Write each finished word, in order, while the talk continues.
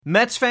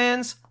Mets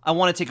fans, I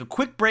want to take a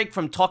quick break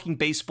from talking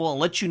baseball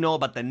and let you know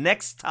about the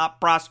next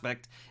top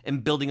prospect in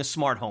building a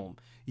smart home.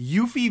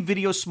 Eufy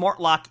Video Smart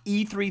Lock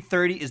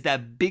E330 is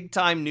that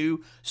big-time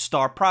new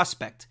star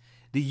prospect.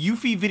 The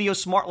Eufy Video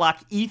Smart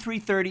Lock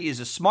E330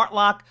 is a smart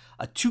lock,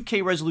 a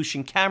 2K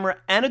resolution camera,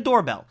 and a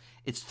doorbell.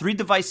 It's 3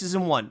 devices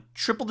in one,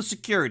 triple the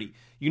security.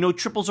 You know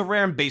triples are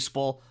rare in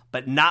baseball,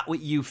 but not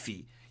with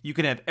Eufy. You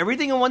can have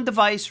everything in one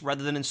device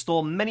rather than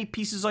install many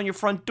pieces on your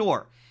front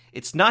door.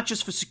 It's not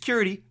just for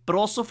security, but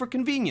also for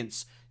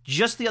convenience.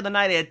 Just the other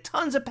night, I had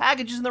tons of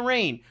packages in the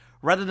rain.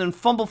 Rather than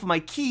fumble for my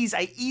keys,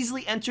 I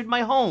easily entered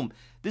my home.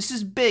 This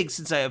is big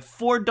since I have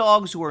 4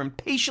 dogs who are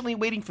impatiently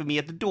waiting for me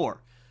at the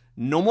door.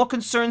 No more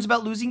concerns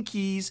about losing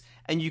keys,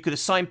 and you could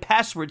assign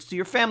passwords to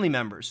your family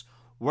members.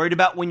 Worried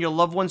about when your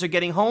loved ones are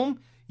getting home?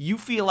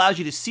 Eufy allows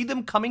you to see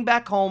them coming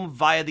back home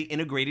via the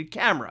integrated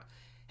camera.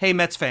 Hey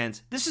Mets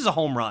fans, this is a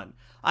home run.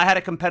 I had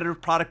a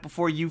competitive product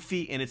before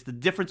Eufy, and it's the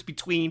difference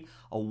between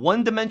a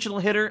one-dimensional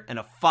hitter and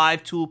a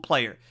 5-tool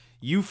player.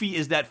 Eufy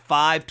is that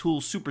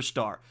 5-tool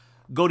superstar.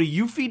 Go to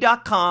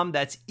eufy.com,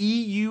 that's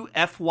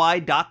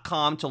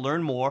EUFY.com to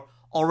learn more.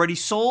 Already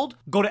sold?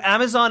 Go to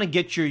Amazon and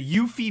get your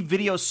Eufy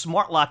Video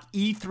Smart Lock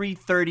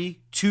E330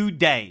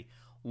 today.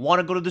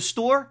 Want to go to the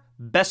store?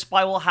 Best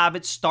Buy will have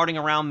it starting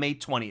around May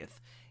 20th.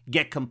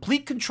 Get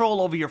complete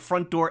control over your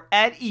front door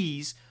at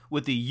ease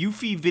with the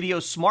Eufy Video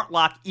Smart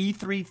Lock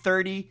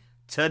E330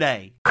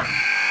 today.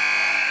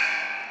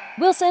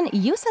 Wilson,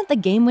 you sent the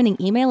game-winning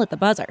email at the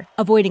buzzer,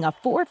 avoiding a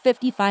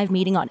 4:55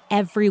 meeting on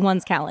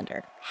everyone's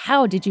calendar.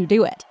 How did you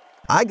do it?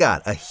 I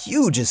got a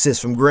huge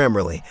assist from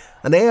Grammarly,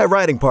 an AI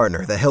writing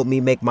partner that helped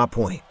me make my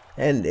point.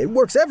 And it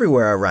works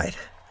everywhere I write.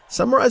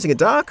 Summarizing a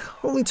doc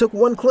only took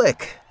 1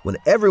 click. When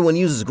everyone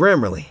uses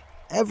Grammarly,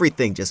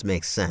 everything just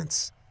makes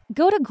sense.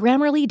 Go to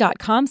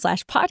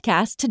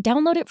Grammarly.com/podcast to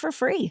download it for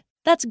free.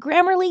 That's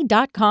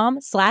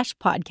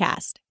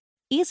Grammarly.com/podcast.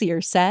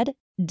 Easier said,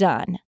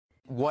 done.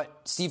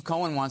 What Steve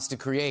Cohen wants to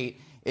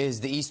create is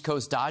the East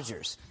Coast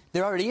Dodgers.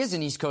 There already is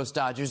an East Coast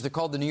Dodgers. They're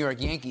called the New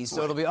York Yankees.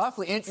 So it'll be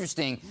awfully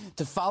interesting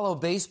to follow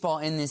baseball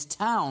in this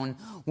town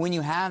when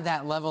you have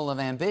that level of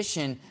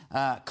ambition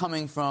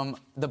coming from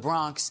the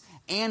Bronx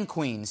and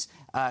Queens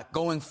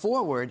going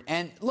forward.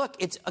 And look,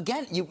 it's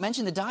again, you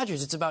mentioned the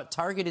Dodgers. It's about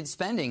targeted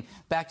spending.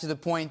 Back to the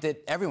point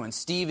that everyone,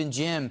 Steve and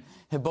Jim,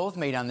 have both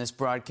made on this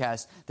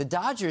broadcast. The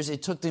Dodgers,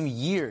 it took them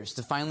years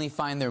to finally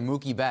find their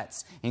Mookie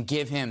Betts and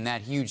give him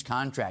that huge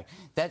contract.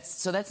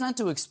 That's not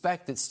to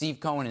expect that Steve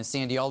Cohen and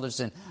Sandy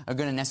Alderson are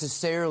going to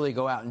necessarily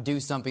go out and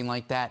do something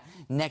like that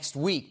next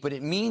week. But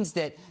it means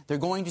that they're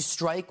going to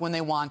strike when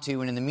they want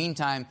to, and in the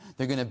meantime,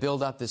 they're going to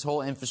build up this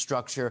whole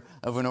infrastructure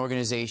of an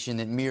organization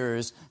that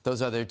mirrors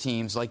those other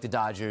teams like the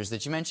Dodgers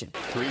that you mentioned.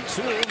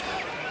 3-2.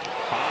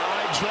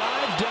 High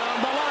drive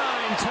down the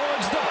line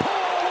towards the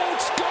pole.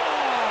 It's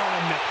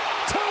gone.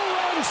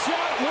 2-run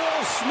shot,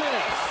 Will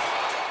Smith.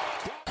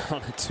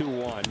 On a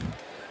 2-1.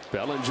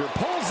 Bellinger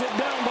pulls it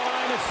down the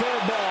line at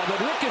third ball, but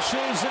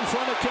ricochets in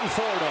front of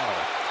Conforto.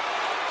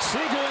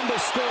 Seager in to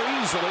score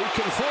easily.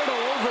 Conforto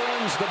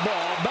overruns the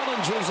ball.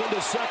 Bellinger's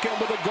into second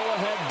with a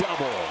go-ahead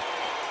double.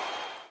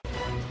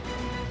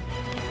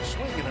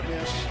 Swing and a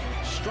miss.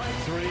 Strike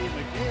 3.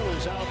 McNeil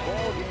is out.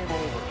 Ball game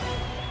over.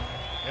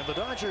 And the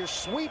Dodgers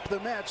sweep the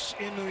Mets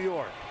in New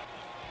York.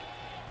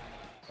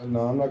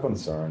 No, I'm not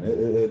concerned.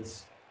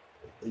 It's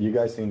you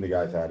guys seen the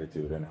guys'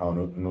 attitude and how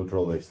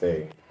neutral they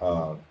stay.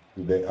 Are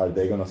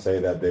they going to say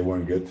that they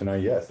weren't good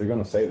tonight? Yes, they're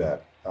going to say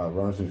that.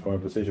 Runners in scoring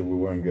position, we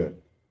weren't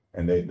good.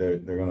 And they're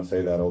going to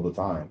say that all the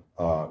time.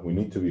 We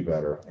need to be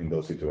better in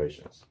those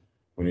situations.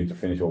 We need to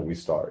finish what we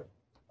start.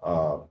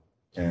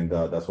 And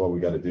that's what we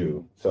got to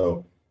do.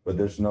 So, but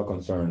there's no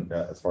concern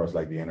as far as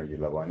like the energy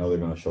level. I know they're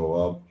going to show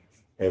up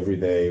every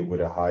day with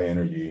a high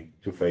energy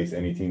to face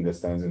any team that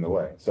stands in the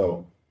way.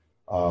 So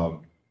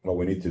what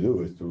we need to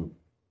do is to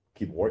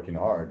keep working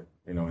hard,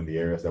 in the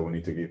areas that we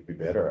need to be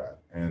better at.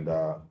 And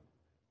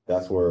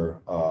that's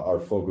where our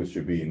focus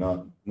should be,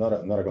 not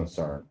a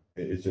concern.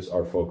 It's just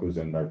our focus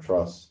and our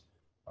trust.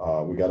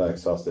 We got to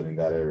exhaust it in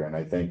that area. And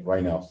I think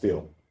right now,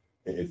 still,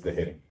 it's the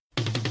hitting.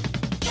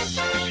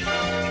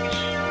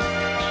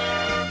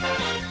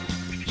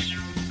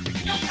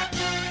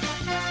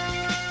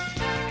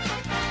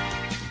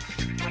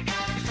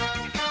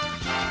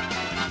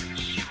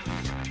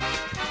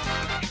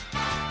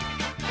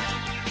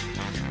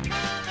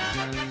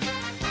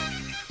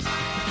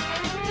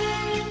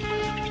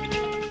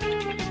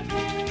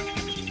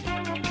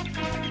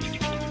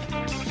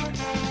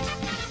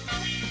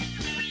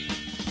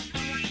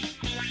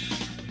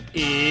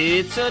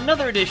 It's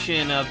another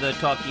edition of the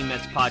Talking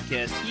Mets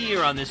podcast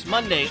here on this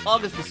Monday,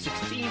 August the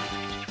 16th,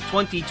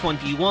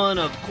 2021.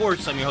 Of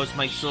course, I'm your host,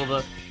 Mike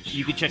Silva.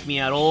 You can check me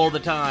out all the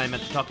time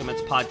at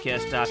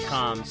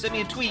thetalkingmetspodcast.com. Send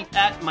me a tweet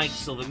at Mike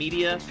Silva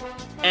Media,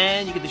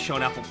 and you get the show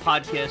on Apple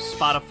Podcasts,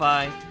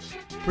 Spotify,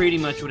 pretty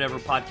much whatever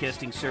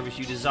podcasting service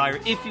you desire.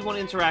 If you want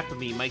to interact with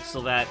me, Mike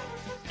Silva at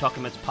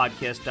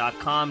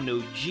talkingmetspodcast.com.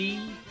 No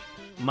G,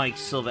 Mike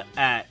Silva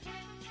at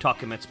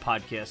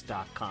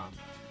talkingmetspodcast.com.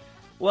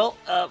 Well,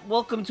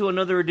 welcome to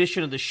another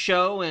edition of the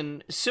show,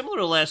 and similar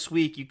to last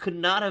week, you could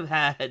not have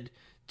had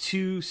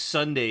 2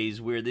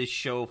 Sundays where this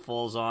show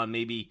falls on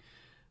maybe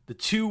the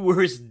 2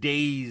 worst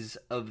days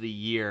of the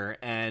year,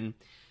 and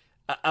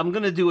I'm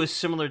going to do a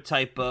similar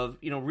type of,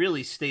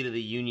 really State of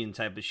the Union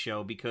type of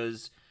show,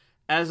 because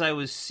as I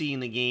was seeing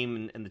the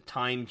game and the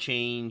time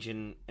change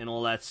and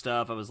all that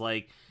stuff, I was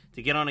like,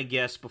 to get on a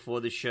guest before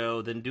the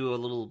show, then do a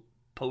little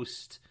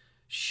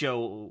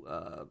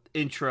post-show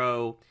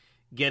intro,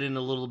 get in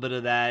a little bit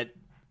of that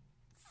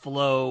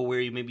flow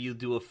where maybe you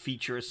do a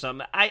feature or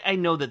something. I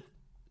know that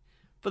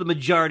for the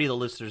majority of the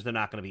listeners, they're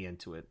not going to be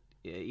into it.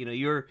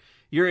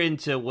 You're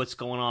into what's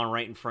going on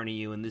right in front of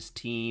you and this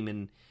team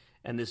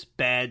and this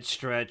bad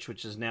stretch,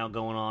 which is now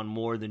going on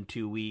more than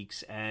 2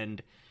 weeks.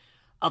 And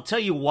I'll tell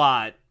you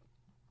what,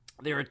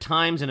 there are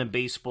times in a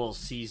baseball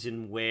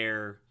season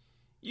where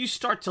you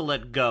start to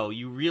let go.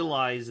 You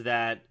realize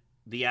that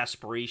the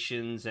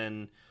aspirations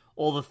and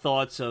all the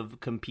thoughts of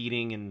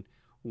competing and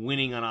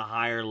winning on a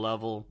higher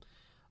level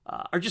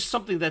are just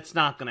something that's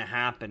not going to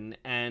happen.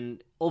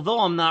 And although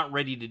I'm not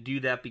ready to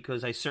do that,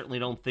 because I certainly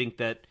don't think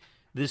that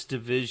this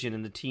division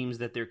and the teams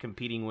that they're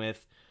competing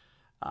with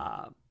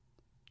are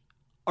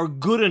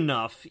good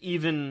enough,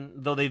 even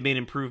though they've made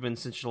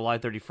improvements since July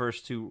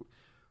 31st, to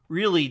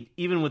really,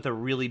 even with a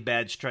really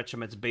bad stretch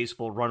of Mets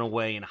baseball, run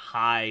away and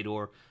hide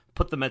or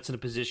put the Mets in a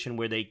position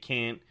where they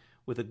can't,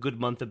 with a good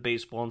month of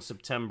baseball in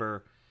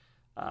September,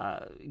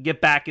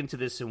 get back into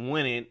this and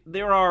win it.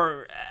 There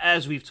are,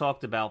 as we've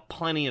talked about,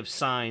 plenty of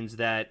signs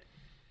that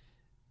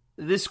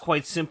this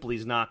quite simply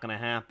is not going to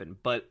happen.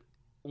 But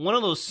one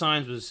of those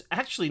signs was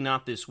actually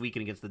not this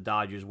weekend against the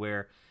Dodgers,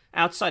 where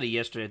outside of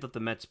yesterday, I thought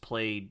the Mets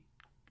played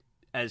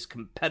as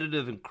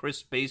competitive and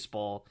crisp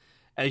baseball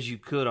as you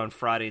could on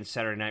Friday and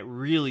Saturday night.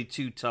 Really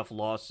 2 tough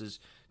losses,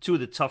 2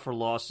 of the tougher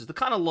losses, the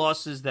kind of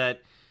losses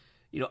that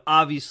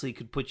obviously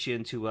could put you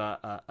into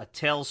a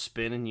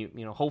tailspin,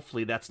 and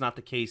hopefully that's not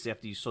the case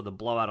after you saw the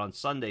blowout on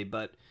Sunday,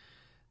 but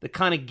the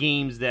kind of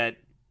games that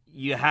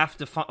you have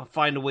to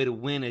find a way to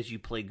win as you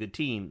play good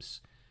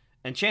teams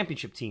and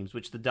championship teams,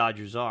 which the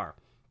Dodgers are.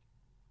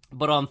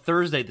 But on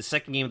Thursday, the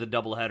second game of the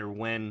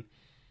doubleheader,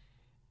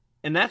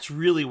 and that's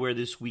really where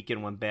this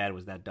weekend went bad,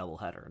 was that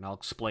doubleheader, and I'll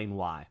explain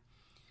why.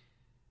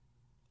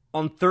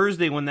 On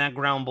Thursday, when that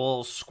ground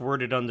ball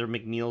squirted under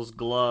McNeil's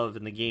glove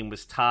and the game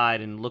was tied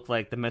and looked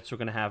like the Mets were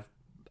going to have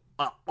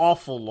an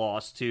awful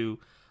loss to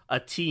a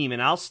team,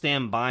 and I'll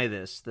stand by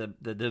this,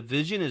 the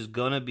division is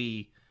going to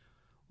be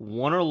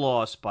won or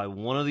lost by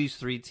one of these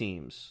 3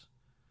 teams,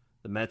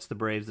 the Mets, the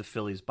Braves, the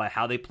Phillies, by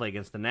how they play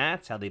against the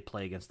Nats, how they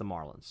play against the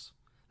Marlins.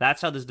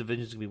 That's how this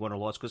division is going to be won or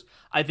lost, because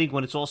I think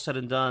when it's all said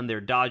and done,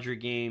 their Dodger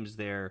games,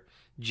 their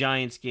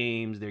Giants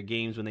games, their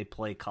games when they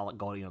play,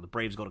 the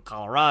Braves go to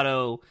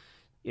Colorado,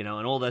 and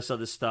all this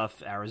other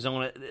stuff,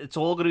 Arizona, it's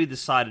all going to be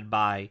decided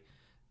by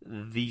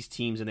these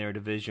teams in their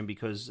division,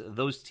 because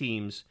those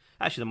teams,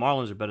 actually the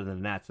Marlins are better than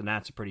the Nats. The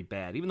Nats are pretty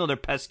bad. Even though they're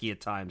pesky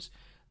at times,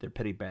 they're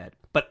pretty bad.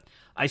 But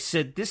I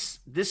said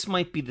this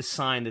might be the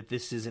sign that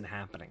this isn't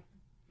happening.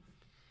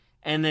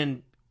 And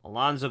then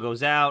Alonso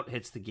goes out,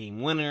 hits the game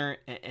winner,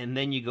 and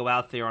then you go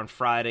out there on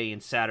Friday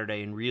and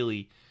Saturday and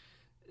really...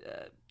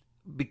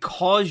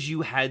 because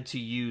you had to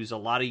use a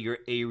lot of your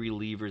A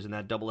relievers in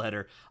that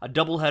doubleheader, a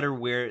doubleheader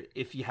where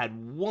if you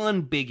had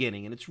one big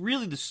inning, and it's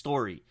really the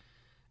story,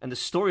 and the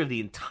story of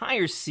the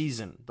entire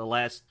season, the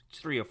last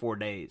 3 or 4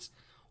 days,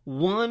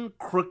 one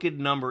crooked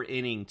number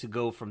inning to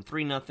go from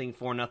 3-0,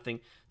 4-0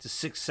 to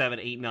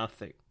 6-7,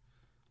 8-0,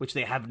 which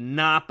they have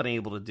not been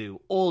able to do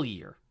all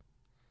year.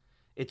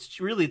 It's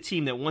really a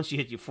team that once you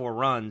hit your 4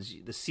 runs,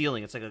 the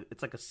ceiling, it's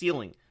like a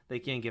ceiling. They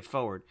can't get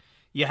forward.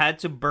 You had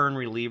to burn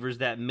relievers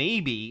that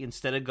maybe,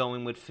 instead of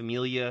going with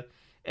Familia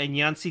and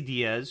Yancy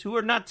Diaz, who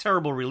are not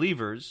terrible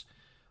relievers,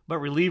 but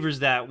relievers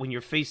that when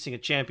you're facing a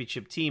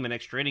championship team in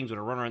extra innings with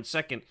a runner on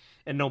second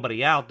and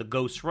nobody out, the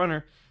ghost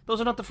runner, those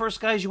are not the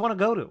first guys you want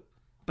to go to.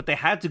 But they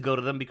had to go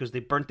to them because they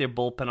burnt their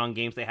bullpen on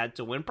games they had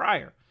to win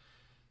prior.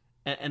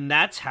 And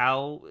that's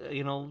how,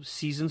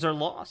 seasons are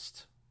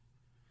lost.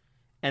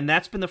 And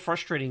that's been the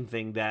frustrating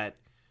thing, that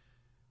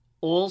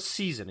all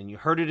season, and you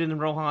heard it in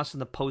Rojas in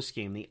the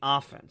postgame, the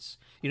offense.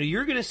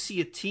 You're going to see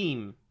a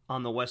team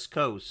on the West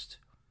Coast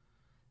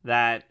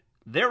that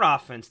their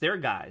offense, their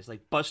guys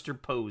like Buster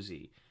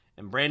Posey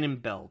and Brandon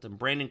Belt and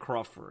Brandon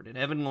Crawford and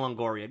Evan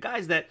Longoria,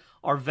 guys that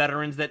are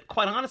veterans that,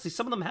 quite honestly,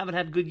 some of them haven't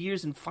had good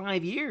years in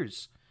 5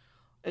 years.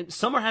 And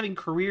some are having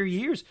career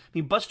years. I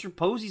mean, Buster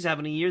Posey's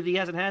having a year that he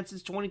hasn't had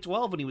since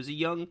 2012 when he was a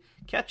young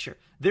catcher.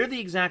 They're the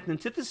exact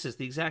antithesis,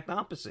 the exact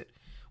opposite,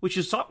 which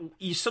is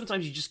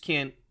sometimes you just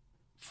can't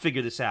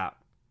figure this out.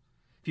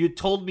 If you had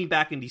told me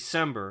back in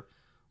December,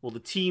 well, the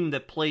team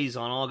that plays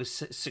on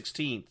August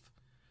 16th,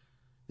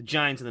 the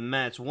Giants and the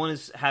Mets, one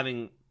is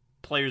having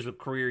players with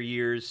career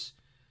years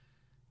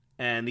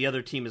and the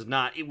other team is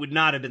not, it would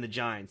not have been the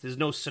Giants. There's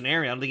no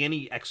scenario. I don't think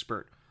any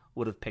expert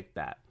would have picked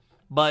that.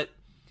 But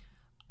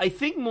I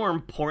think more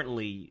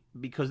importantly,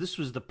 because this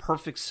was the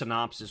perfect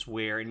synopsis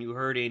where, and you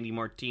heard Andy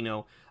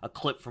Martino, a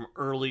clip from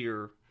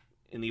earlier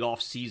in the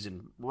off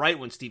season, right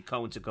when Steve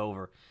Cohen took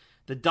over.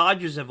 The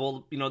Dodgers have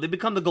they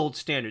become the gold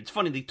standard. It's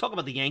funny, they talk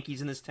about the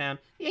Yankees in this town.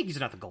 The Yankees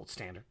are not the gold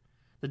standard.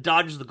 The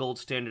Dodgers are the gold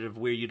standard of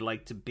where you'd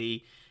like to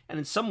be. And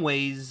in some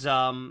ways, they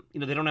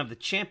don't have the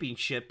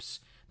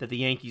championships that the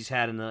Yankees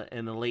had in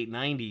the late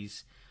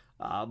 90s.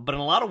 But in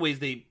a lot of ways,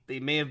 they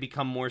may have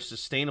become more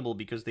sustainable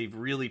because they've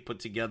really put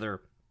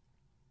together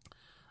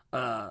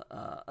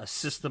a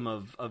system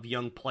of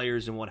young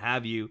players and what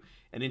have you,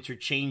 and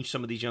interchange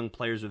some of these young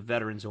players with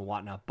veterans and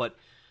whatnot. But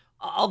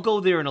I'll go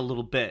there in a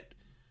little bit.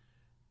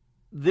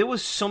 There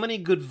was so many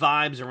good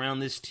vibes around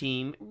this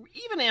team,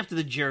 even after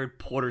the Jared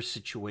Porter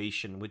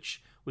situation,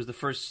 which was the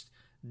first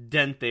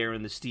dent there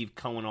in the Steve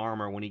Cohen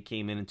armor when he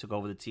came in and took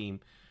over the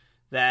team,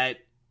 that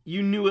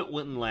you knew it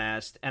wouldn't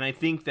last. And I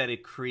think that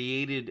it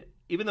created,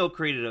 even though it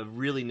created a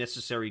really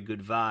necessary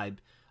good vibe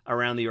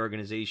around the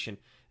organization,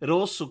 it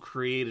also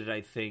created,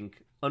 I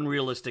think,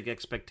 unrealistic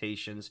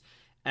expectations.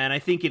 And I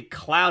think it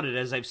clouded,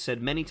 as I've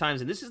said many times,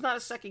 and this is not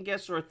a second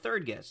guess or a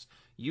third guess.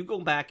 You go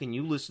back and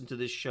you listen to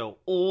this show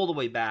all the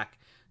way back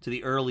to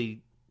the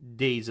early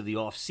days of the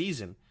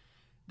offseason,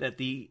 that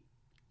the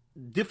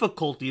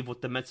difficulty of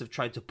what the Mets have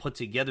tried to put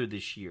together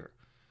this year,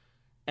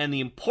 and the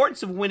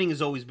importance of winning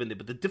has always been there,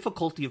 but the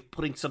difficulty of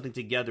putting something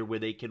together where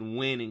they can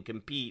win and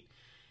compete,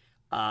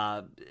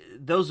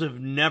 those have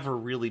never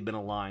really been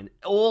aligned.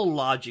 All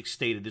logic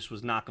stated this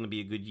was not going to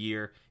be a good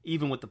year,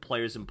 even with the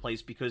players in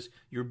place, because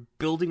you're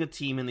building a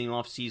team in the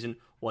offseason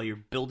while you're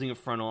building a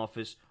front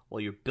office,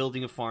 while you're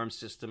building a farm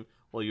system,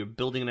 while you're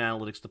building an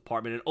analytics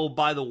department. And, oh,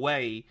 by the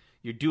way,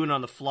 you're doing it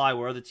on the fly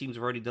where other teams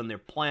have already done their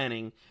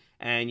planning,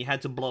 and you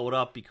had to blow it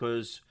up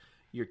because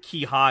your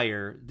key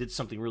hire did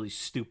something really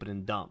stupid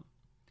and dumb.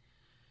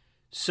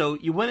 So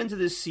you went into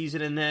this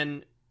season, and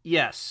then,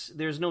 yes,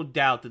 there's no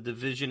doubt the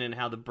division and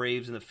how the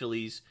Braves and the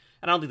Phillies,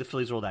 and I don't think the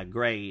Phillies are all that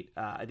great.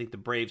 I think the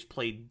Braves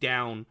played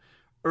down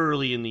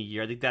early in the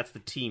year. I think that's the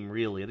team,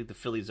 really. I think the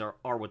Phillies are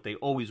what they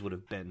always would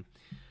have been.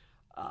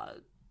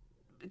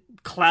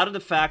 Clouded the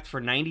fact for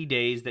 90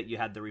 days that you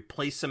had the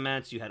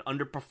replacements, you had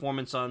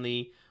underperformance on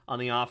the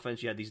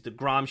offense, you had these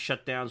DeGrom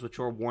shutdowns, which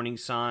were warning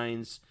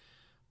signs,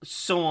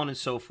 so on and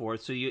so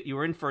forth. So you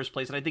were in first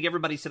place, and I think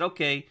everybody said,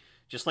 okay,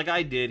 just like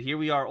I did, here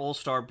we are,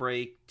 All-Star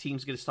break,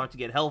 team's going to start to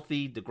get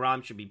healthy,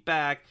 DeGrom should be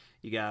back,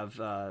 you have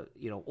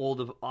all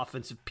the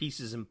offensive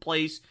pieces in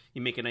place,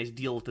 you make a nice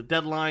deal at the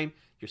deadline,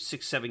 you're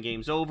 6-7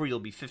 games over, you'll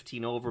be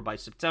 15 over by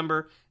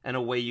September, and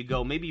away you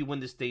go. Maybe you win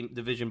this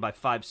division by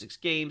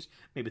 5-6 games,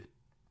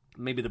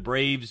 maybe the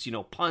Braves,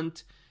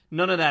 punt.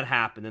 None of that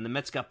happened, and the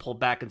Mets got pulled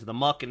back into the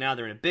muck, and now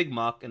they're in a big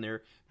muck, and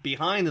they're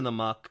behind in the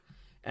muck,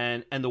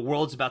 and the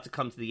world's about to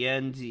come to the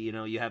end.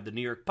 You have the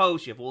New York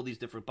Post, you have all these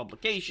different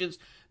publications.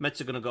 Mets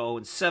are going to go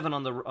 0-7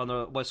 on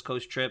the West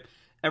Coast trip.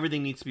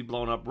 Everything needs to be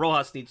blown up.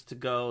 Rojas needs to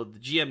go. The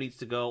GM needs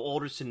to go.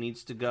 Alderson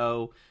needs to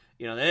go.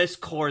 This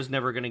core is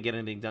never going to get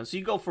anything done. So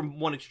you go from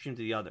one extreme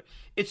to the other.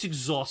 It's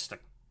exhausting.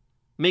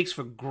 Makes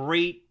for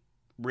great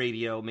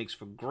radio. Makes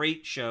for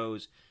great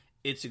shows.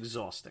 It's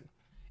exhausting.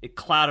 It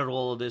clouded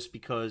all of this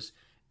because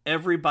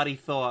everybody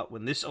thought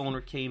when this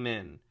owner came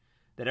in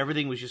that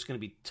everything was just going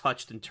to be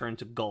touched and turned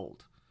to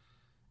gold.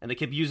 And they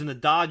kept using the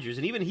Dodgers.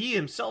 And even he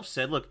himself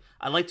said, look,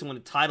 I'd like to win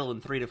a title in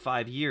 3 to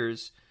 5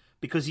 years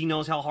because he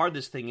knows how hard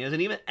this thing is.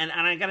 And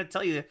I got to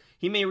tell you,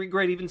 he may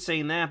regret even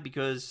saying that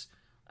because,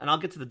 and I'll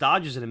get to the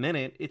Dodgers in a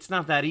minute, it's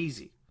not that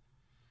easy.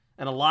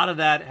 And a lot of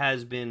that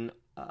has been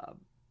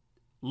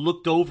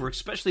looked over,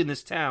 especially in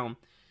this town,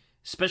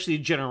 especially a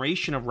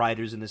generation of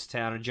writers in this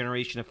town, a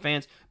generation of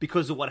fans,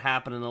 because of what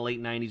happened in the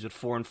late 90s with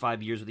 4 and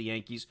 5 years with the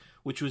Yankees,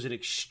 which was an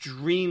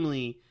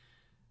extremely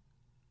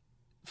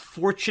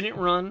fortunate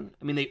run.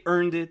 I mean, they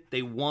earned it,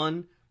 they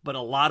won, but a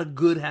lot of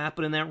good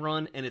happened in that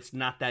run, and it's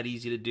not that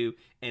easy to do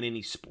in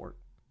any sport.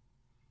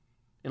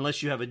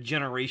 Unless you have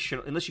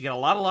unless you get a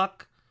lot of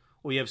luck,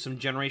 or you have some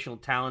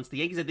generational talents. The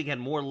Yankees, I think, had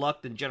more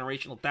luck than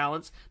generational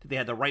talents, that they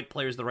had the right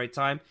players at the right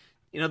time.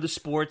 In other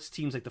sports,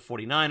 teams like the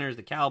 49ers,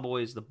 the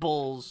Cowboys, the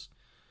Bulls,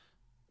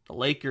 the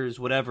Lakers,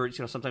 whatever,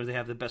 sometimes they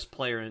have the best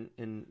player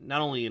in not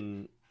only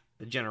in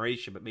a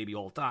generation, but maybe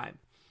all time.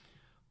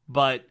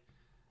 But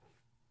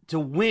to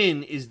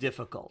win is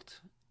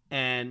difficult.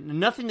 And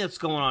nothing that's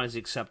going on is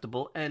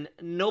acceptable, and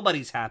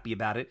nobody's happy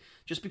about it.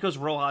 Just because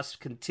Rojas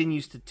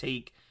continues to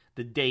take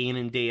the day in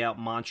and day out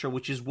mantra,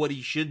 which is what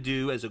he should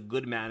do as a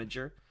good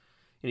manager.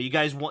 You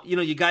guys want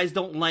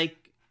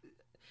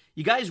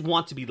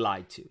to be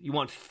lied to. You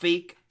want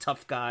fake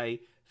tough guy,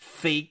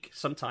 fake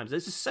sometimes.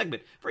 This is a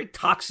segment, very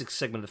toxic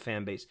segment of the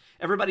fan base.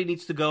 Everybody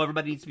needs to go.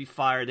 Everybody needs to be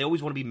fired. They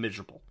always want to be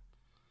miserable.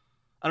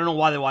 I don't know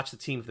why they watch the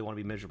team if they want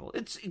to be miserable.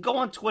 Go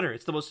on Twitter.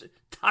 It's the most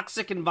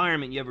toxic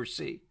environment you ever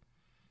see.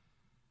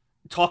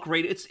 Talk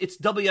radio. It's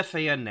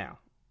WFAN now.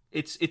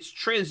 It's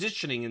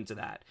transitioning into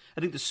that.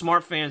 I think the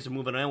smart fans are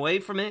moving away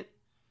from it.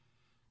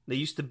 They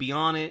used to be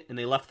on it, and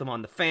they left them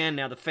on the fan.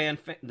 Now the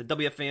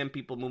WFAN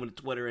people moving to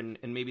Twitter, and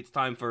maybe it's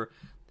time for,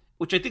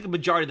 which I think the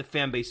majority of the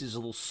fan base is a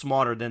little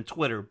smarter than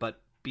Twitter,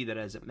 but be that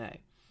as it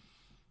may.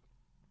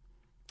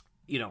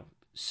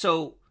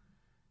 So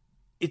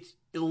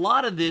a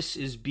lot of this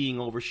is being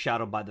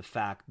overshadowed by the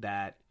fact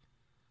that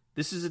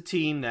this is a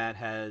team that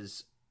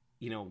has,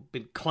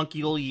 been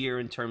clunky all year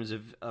in terms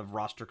of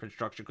roster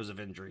construction because of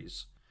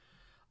injuries.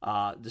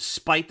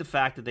 Despite the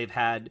fact that they've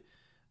had,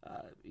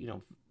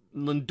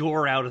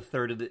 Lindor out a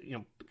third of the,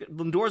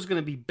 Lindor's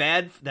going to be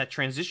bad for that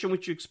transition,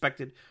 which you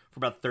expected for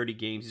about 30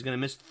 games. He's going to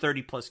miss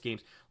 30-plus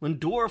games.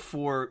 Lindor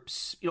for,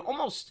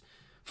 almost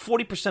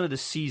 40% of the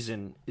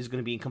season is going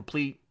to be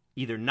incomplete,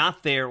 either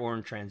not there or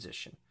in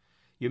transition.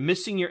 You're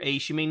missing your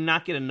ace. You may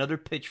not get another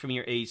pitch from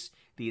your ace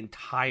the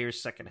entire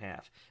second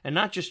half. And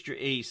not just your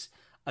ace,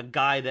 a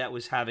guy that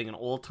was having an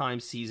all-time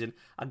season,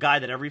 a guy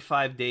that every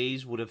 5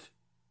 days would have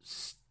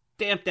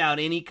stamped out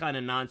any kind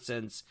of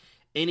nonsense,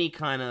 any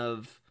kind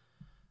of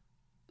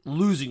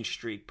losing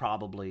streak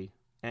probably,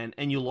 and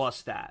you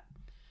lost that.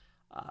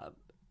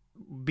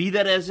 Be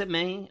that as it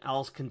may,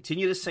 I'll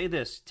continue to say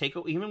this.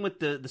 Even with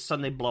the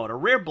Sunday blowout, a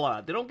rare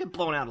blowout, they don't get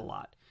blown out a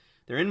lot.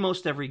 They're in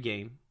most every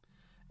game,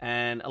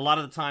 and a lot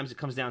of the times it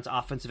comes down to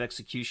offensive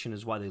execution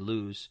is why they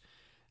lose.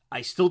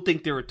 I still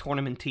think they're a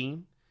tournament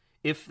team.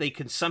 If they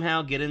can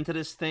somehow get into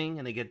this thing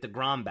and they get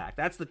DeGrom back,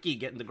 that's the key,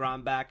 getting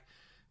DeGrom back.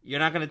 You're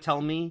not going to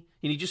tell me.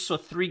 You just saw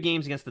 3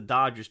 games against the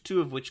Dodgers,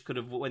 2 of which could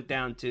have went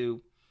down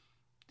to,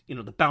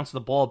 the bounce of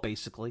the ball,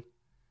 basically.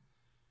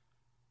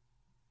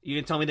 You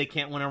can tell me they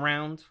can't win a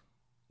round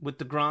with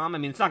DeGrom? I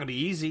mean, it's not going to be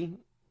easy,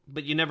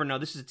 but you never know.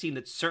 This is a team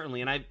that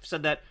certainly, and I've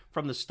said that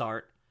from the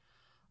start,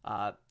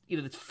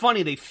 it's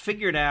funny, they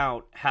figured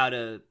out how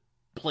to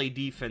play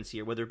defense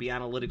here, whether it be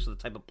analytics or the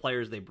type of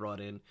players they brought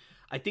in.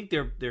 I think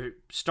their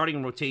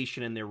starting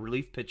rotation and their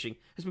relief pitching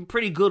has been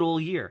pretty good all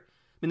year. I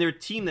mean, they're a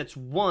team that's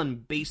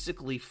won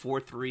basically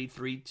 4-3,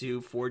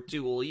 3-2,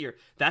 4-2 all year.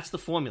 That's the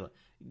formula.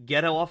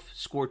 Get off,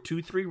 score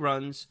 2-3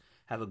 runs,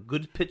 have a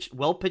good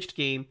well-pitched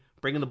game,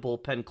 bring in the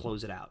bullpen,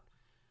 close it out.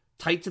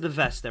 Tight to the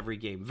vest every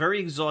game. Very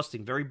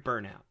exhausting, very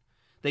burnout.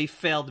 They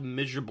failed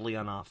miserably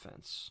on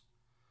offense.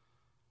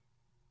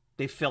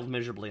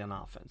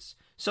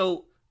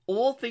 So,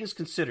 all things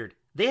considered,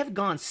 they have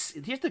gone,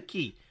 here's the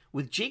key,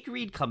 with Jake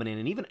Reed coming in,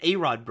 and even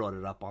A-Rod brought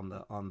it up on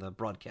the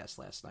broadcast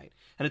last night.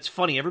 And it's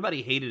funny,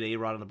 everybody hated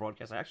A-Rod on the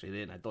broadcast. I actually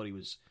didn't. I thought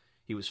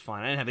he was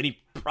fine. I didn't have any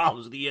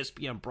problems with the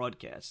ESPN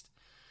broadcast.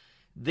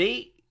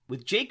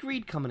 With Jake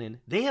Reed coming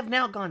in, they have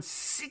now gone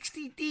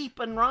 60 deep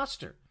in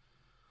roster.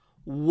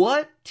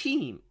 What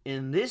team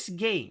in this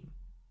game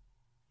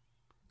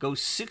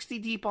goes 60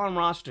 deep on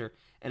roster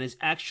and is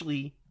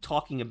actually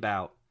talking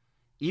about,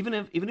 even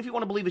if you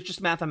want to believe it's just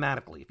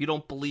mathematically, if you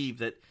don't believe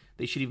that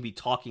they should even be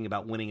talking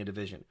about winning a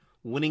division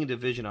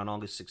on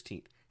August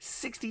 16th.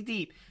 60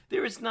 deep.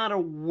 There is not a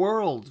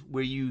world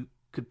where you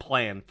could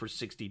plan for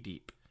 60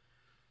 deep.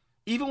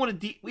 Even with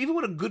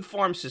a good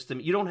farm system,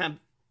 you don't have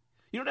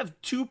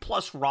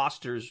 2+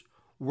 rosters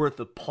worth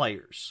of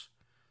players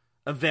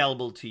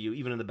available to you,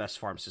 even in the best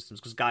farm systems,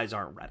 because guys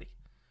aren't ready.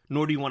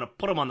 Nor do you want to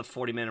put them on the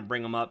 40-man and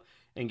bring them up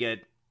and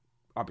get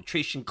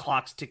arbitration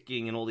clocks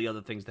ticking and all the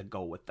other things that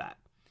go with that.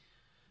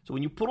 So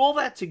when you put all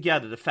that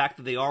together, the fact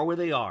that they are where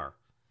they are,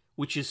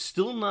 which is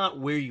still not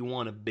where you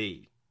want to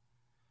be,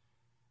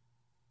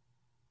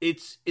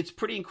 it's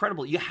pretty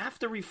incredible. You have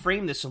to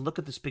reframe this and look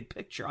at this big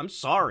picture. I'm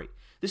sorry.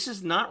 This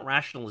is not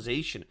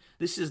rationalization.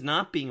 This is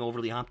not being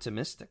overly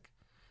optimistic.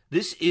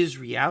 This is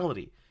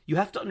reality. You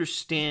have to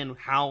understand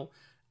how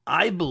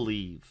I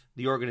believe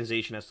the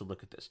organization has to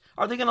look at this.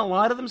 Are they going to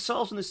lie to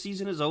themselves when the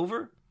season is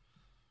over?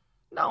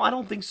 No, I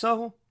don't think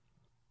so.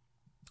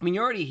 I mean,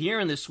 you're already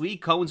hearing this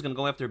week, Cohen's going to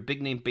go after a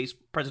big-name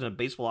president of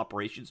baseball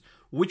operations,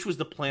 which was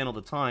the plan all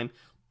the time.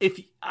 If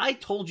I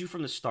told you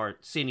from the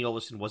start Sandy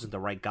Alderson wasn't the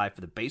right guy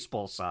for the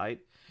baseball side,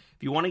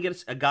 if you want to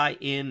get a guy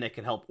in that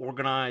can help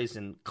organize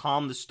and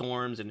calm the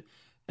storms and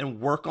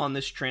work on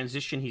this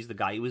transition, he's the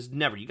guy. He was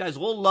never. You guys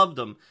all loved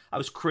him. I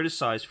was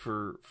criticized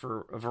for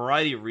a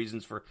variety of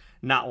reasons for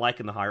not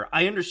liking the hire.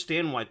 I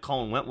understand why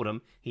Cohen went with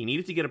him. He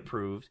needed to get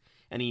approved,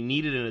 and he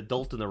needed an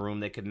adult in the room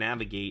that could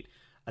navigate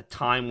a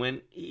time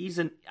when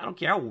I don't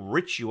care how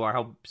rich you are,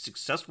 how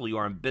successful you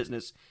are in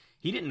business,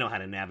 he didn't know how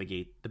to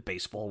navigate the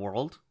baseball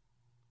world.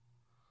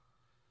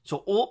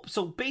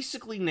 So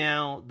basically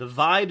now, the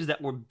vibes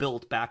that were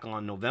built back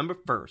on November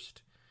 1st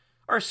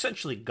are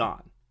essentially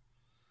gone.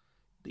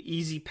 The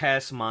easy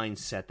pass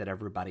mindset that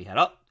everybody had.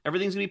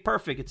 Everything's going to be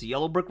perfect. It's a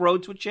yellow brick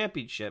road to a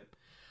championship.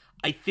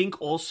 I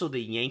think also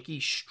the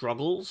Yankees'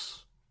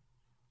 struggles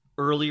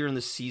earlier in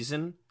the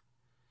season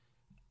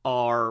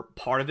are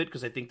part of it,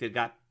 because I think they've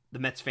got the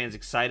Mets fans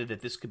excited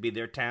that this could be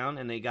their town,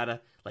 and they got to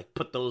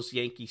put those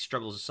Yankee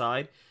struggles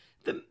aside.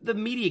 The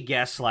media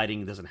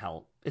gaslighting doesn't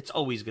help. It's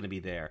always going to be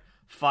there.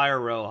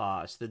 Fire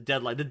Rojas, the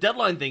deadline. The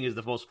deadline thing is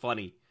the most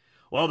funny.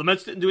 Well, the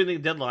Mets didn't do anything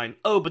at the deadline.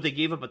 Oh, but they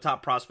gave up a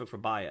top prospect for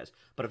Baez.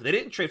 But if they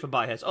didn't trade for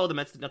Baez, the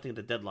Mets did nothing at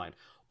the deadline.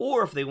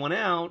 Or if they went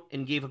out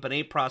and gave up an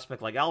A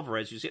prospect like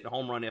Alvarez, who's hitting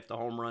home run after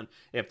home run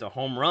after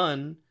home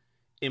run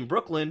in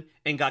Brooklyn,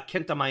 and got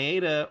Kenta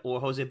Maeda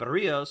or Jose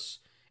Barrios,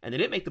 and they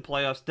didn't make the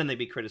playoffs, then they'd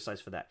be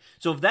criticized for that.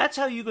 So if that's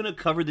how you're going to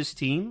cover this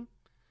team,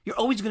 you're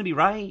always going to be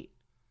right.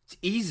 It's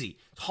easy.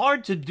 It's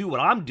hard to do what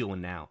I'm doing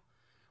now,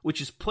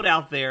 which is put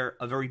out there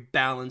a very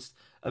balanced,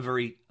 a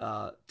very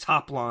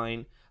top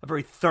line, a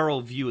very thorough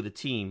view of the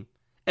team,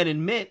 and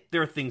admit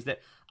there are things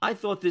that I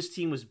thought this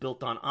team was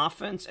built on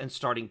offense and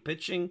starting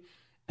pitching,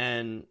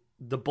 and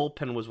the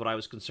bullpen was what I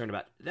was concerned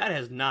about. That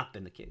has not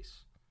been the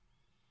case.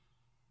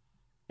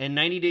 And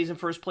 90 days in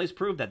first place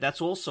proved that.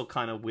 That's also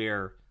kind of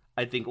where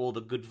I think all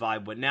the good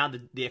vibe went. Now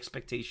the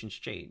expectations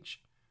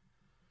change.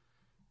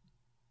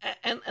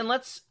 And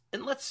let's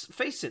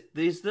face it,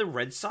 there's the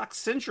Red Sox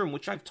syndrome,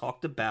 which I've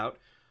talked about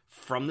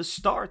from the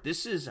start.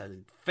 This is a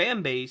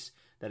fan base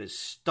that is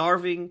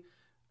starving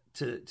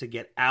to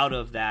get out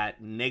of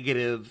that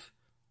negative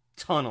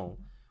tunnel,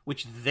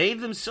 which they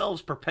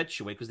themselves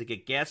perpetuate because they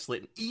get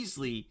gaslit and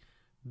easily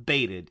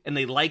baited, and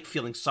they like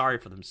feeling sorry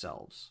for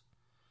themselves.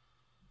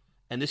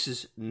 And this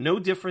is no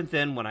different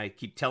than when I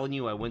keep telling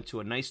you I went to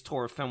a nice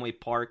tour of Fenway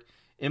Park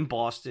in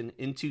Boston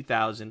in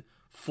 2000,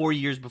 4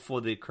 years before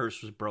the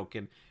curse was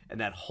broken, and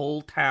that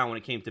whole town, when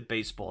it came to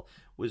baseball,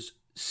 was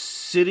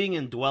sitting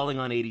and dwelling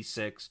on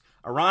 86.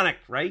 Ironic,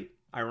 right?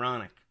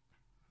 Ironic.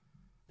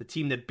 The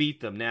team that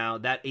beat them, now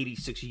that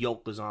 86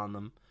 yoke was on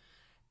them.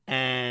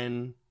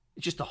 And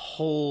it's just a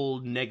whole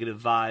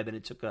negative vibe, and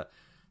it took a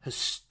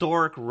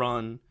historic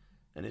run,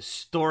 an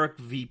historic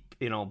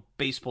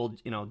baseball,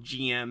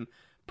 GM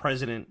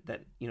president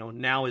that,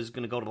 now is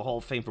going to go to the Hall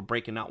of Fame for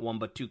breaking not one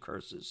but two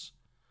curses.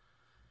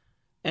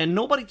 And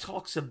nobody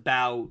talks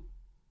about,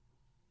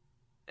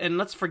 and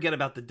let's forget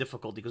about the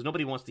difficulty, because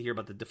nobody wants to hear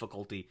about the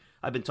difficulty.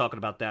 I've been talking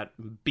about that,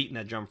 beating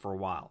that drum for a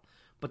while.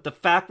 But the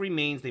fact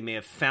remains, they may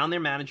have found their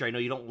manager. I know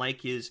you don't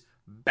like his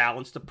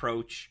balanced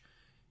approach.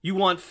 You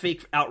want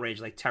fake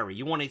outrage like Terry.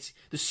 You want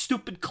the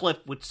stupid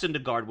clip with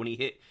Syndergaard when he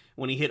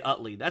hit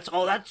Utley.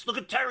 Look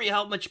at Terry,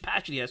 how much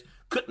passion he has.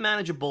 Couldn't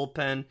manage a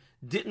bullpen.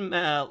 Didn't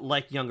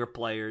like younger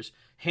players.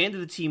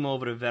 Handed the team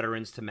over to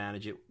veterans to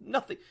manage it.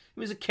 Nothing. He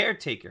was a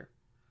caretaker.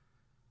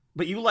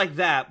 But you like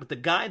that. But the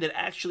guy that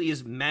actually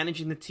is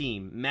managing the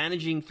team,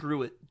 managing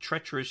through it,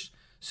 treacherous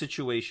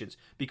situations,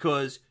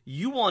 because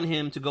you want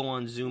him to go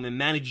on Zoom and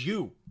manage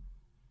you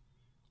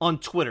on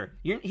Twitter.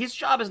 His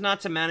job is not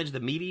to manage the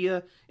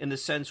media in the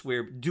sense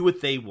where do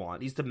what they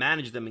want. He's to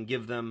manage them and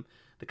give them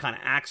the kind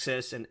of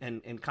access and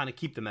kind of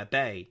keep them at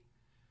bay.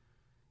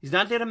 He's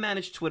not there to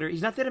manage Twitter.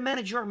 He's not there to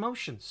manage your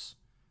emotions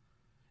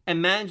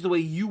and manage the way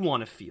you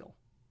want to feel.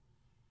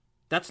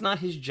 That's not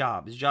his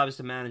job. His job is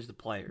to manage the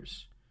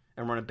players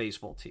and run a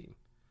baseball team.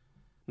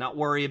 Not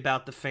worry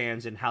about the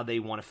fans and how they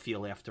want to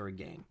feel after a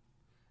game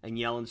and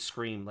yell and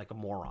scream like a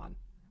moron.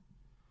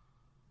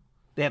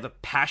 They have a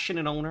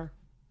passionate owner.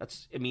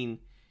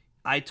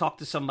 I talked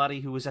to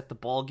somebody who was at the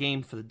ball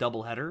game for the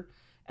doubleheader,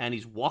 and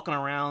he's walking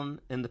around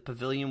in the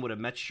pavilion with a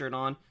Mets shirt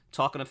on,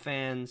 talking to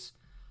fans,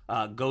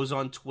 goes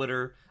on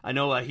Twitter. I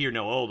know I hear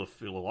a lot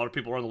of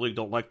people around the league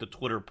don't like the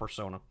Twitter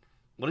persona.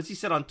 What has he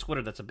said on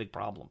Twitter that's a big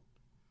problem?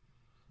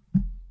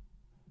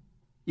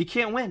 You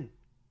can't win.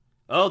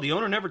 Oh, the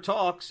owner never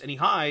talks, and he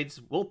hides.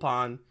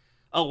 Wilpon.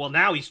 Oh, well,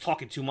 now he's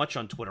talking too much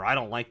on Twitter. I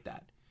don't like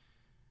that.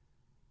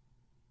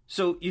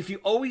 So if you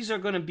always are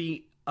going to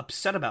be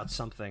upset about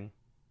something,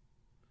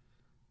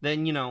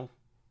 then,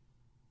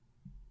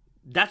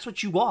 that's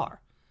what you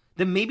are.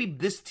 Then maybe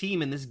this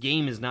team and this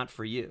game is not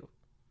for you.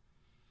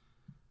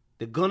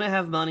 They're going to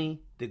have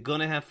money. They're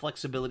going to have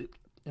flexibility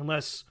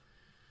unless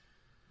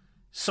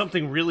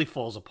something really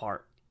falls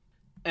apart.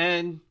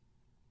 And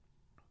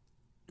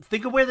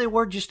think of where they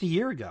were just a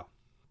year ago.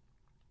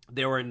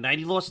 They were a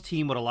 90-loss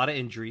team with a lot of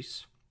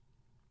injuries.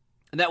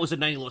 And that was a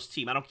 90-loss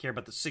team. I don't care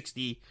about the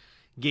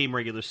 60-game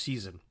regular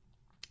season.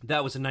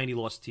 That was a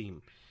 90-loss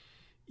team.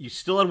 You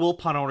still had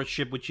Wilpon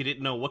ownership, which you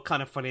didn't know what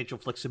kind of financial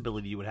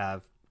flexibility you would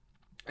have.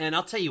 And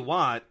I'll tell you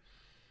what,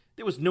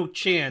 there was no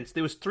chance.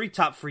 There was 3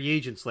 top free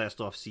agents last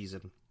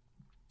offseason.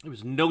 There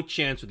was no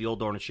chance with the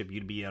old ownership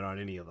you'd be in on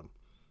any of them.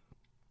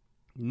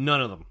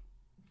 None of them.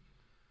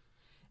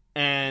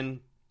 And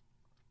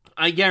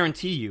I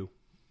guarantee you,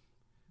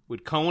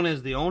 with Cohen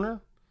as the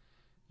owner,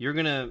 you're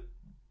going to...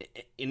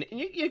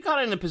 You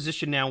got in a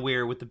position now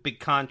where with the big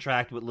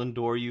contract with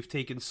Lindor, you've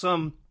taken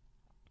some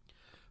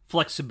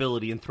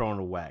flexibility and thrown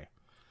it away.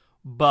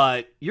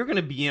 But you're going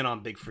to be in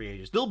on big free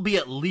agents. They'll be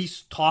at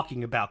least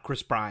talking about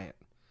Chris Bryant.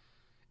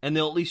 And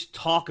they'll at least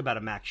talk about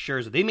a Max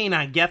Scherzer. They may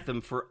not get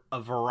them for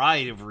a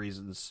variety of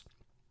reasons.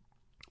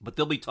 But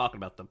they'll be talking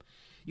about them.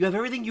 You have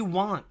everything you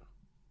want.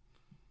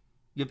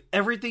 You have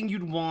everything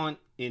you'd want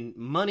in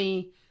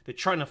money. They're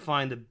trying to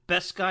find the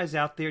best guys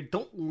out there.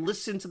 Don't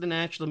listen to the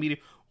national media.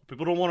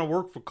 People don't want to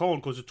work for Cohen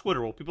because of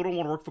Twitter. Well, people don't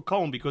want to work for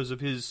Cohen because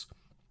of his,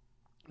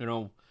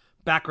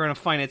 background in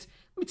finance.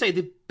 Let me tell you,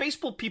 the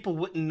baseball people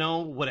wouldn't know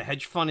what a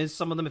hedge fund is,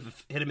 some of them, if it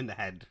hit him in the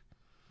head.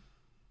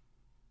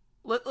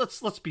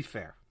 Let's be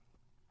fair.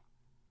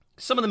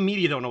 Some of the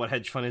media don't know what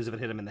hedge fund is if it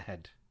hit him in the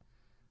head.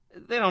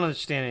 They don't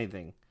understand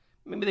anything.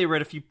 Maybe they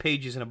read a few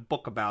pages in a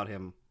book about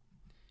him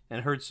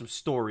and heard some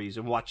stories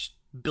and watched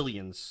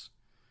Billions.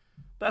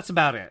 That's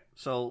about it.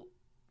 So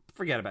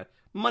forget about it.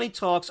 Money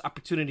talks,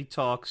 opportunity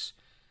talks.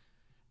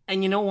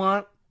 And you know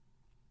what?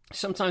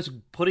 Sometimes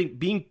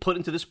being put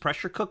into this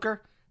pressure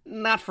cooker,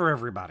 not for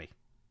everybody.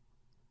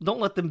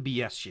 let them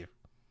BS you.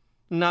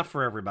 Not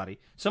for everybody.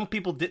 Some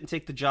people didn't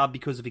take the job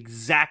because of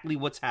exactly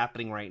what's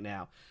happening right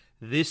now.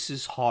 This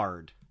is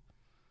hard.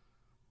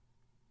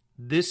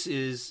 This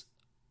is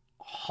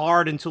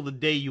hard until the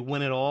day you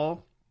win it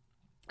all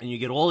and you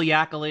get all the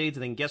accolades,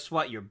 and then guess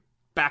what? You're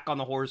back on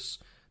the horse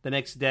the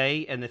next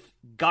day, and if,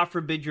 God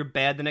forbid, you're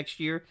bad the next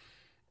year,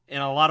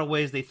 in a lot of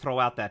ways they throw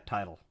out that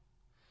title.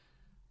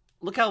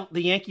 Look how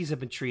the Yankees have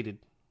been treated.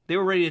 They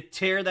were ready to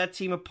tear that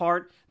team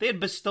apart. They had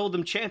bestowed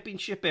them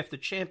championship after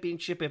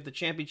championship after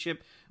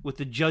championship with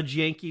the Judge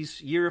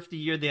Yankees. Year after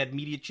year, they had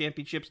media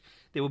championships.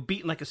 They were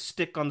beaten like a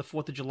stick on the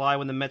 4th of July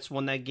when the Mets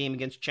won that game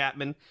against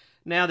Chapman.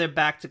 Now they're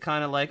back to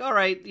kind of like, all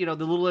right, the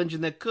little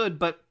engine that could,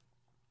 but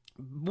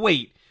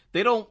wait,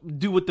 they don't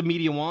do what the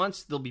media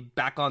wants. They'll be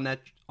back on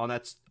that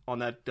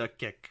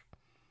kick.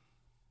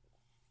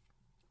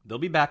 They'll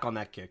be back on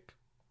that kick.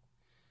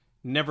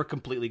 Never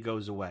completely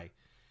goes away.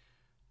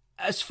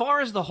 As far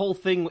as the whole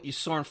thing, what you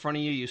saw in front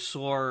of you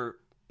saw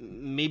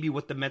maybe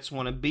what the Mets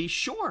want to be.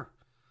 Sure.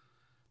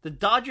 The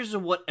Dodgers are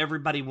what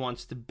everybody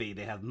wants to be.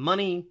 They have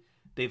money.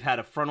 They've had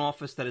a front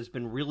office that has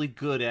been really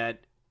good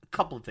at a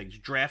couple of things.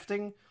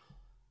 Drafting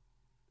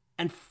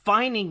and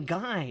finding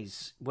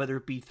guys, whether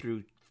it be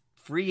through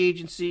free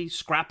agency,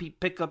 scrappy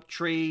pickup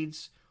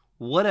trades,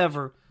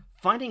 whatever.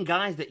 Finding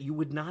guys that you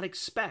would not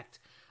expect.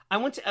 I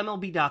went to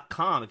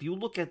MLB.com. If you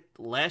look at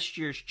last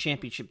year's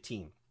championship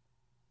team,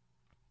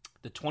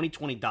 the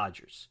 2020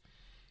 Dodgers,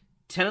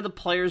 10 of the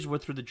players were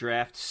through the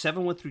draft,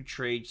 7 went through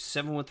trade,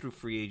 7 went through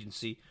free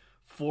agency,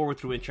 4 were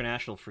through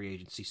international free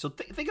agency. So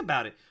think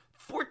about it.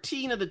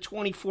 14 of the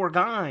 24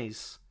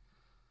 guys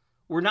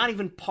were not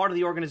even part of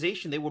the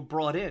organization. They were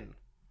brought in.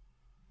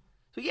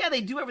 So yeah,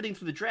 they do everything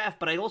through the draft,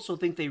 but I also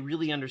think they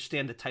really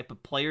understand the type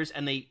of players,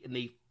 and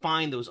they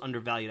find those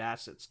undervalued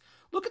assets.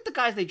 Look at the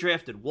guys they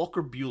drafted.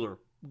 Walker Buehler,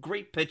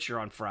 great pitcher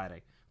on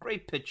Friday.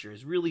 Great pitcher.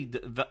 Has really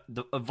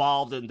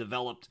evolved and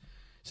developed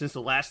since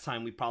the last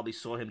time we probably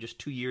saw him just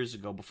 2 years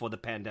ago before the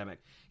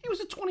pandemic. He was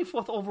a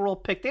 24th overall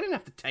pick. They didn't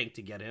have to tank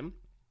to get him.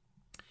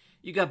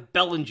 You got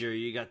Bellinger,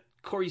 you got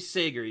Corey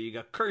Seager, you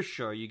got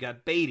Kershaw, you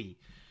got Beatty.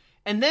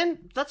 And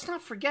then, let's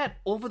not forget,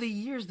 over the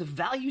years, the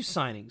value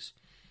signings.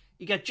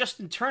 You got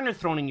Justin Turner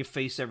thrown in your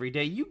face every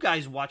day. You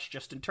guys watched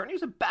Justin Turner. He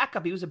was a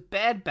backup. He was a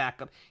bad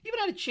backup. He even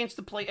had a chance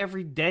to play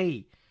every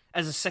day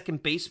as a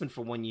second baseman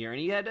for 1 year. And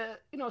he had a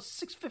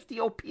 650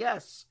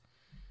 OPS.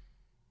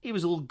 He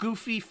was a little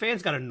goofy.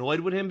 Fans got annoyed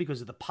with him because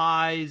of the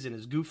pies and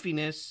his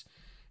goofiness.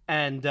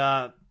 And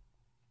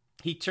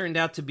he turned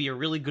out to be a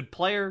really good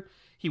player.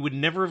 He would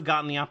never have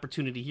gotten the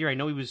opportunity here. I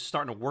know he was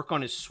starting to work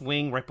on his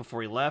swing right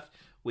before he left.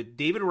 With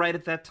David Wright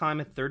at that time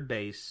at third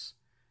base,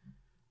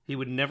 he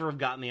would never have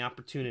gotten the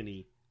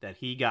opportunity that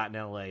he got in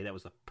L.A. That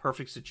was the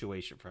perfect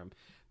situation for him.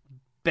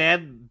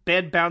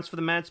 Bad bounce for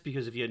the Mets,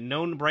 because if you had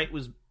known Wright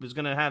was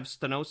going to have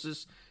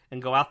stenosis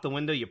and go out the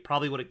window, you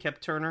probably would have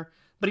kept Turner.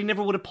 But he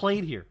never would have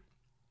played here.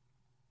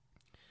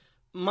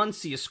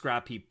 Muncy, a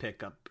scrap heap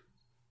pickup.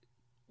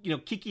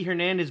 Kiki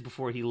Hernandez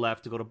before he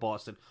left to go to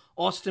Boston.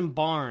 Austin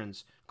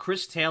Barnes,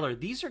 Chris Taylor.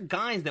 These are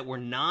guys that were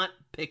not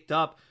picked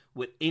up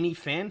with any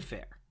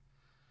fanfare.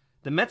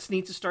 The Mets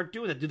need to start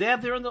doing that. Do they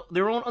have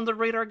their own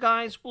under-radar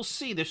guys? We'll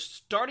see. They're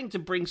starting to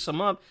bring some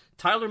up.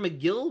 Tyler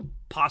McGill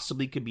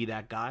possibly could be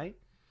that guy.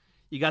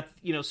 You got,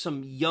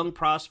 some young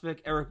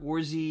prospect, Eric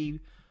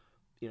Warzy,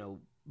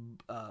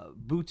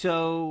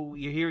 Buto.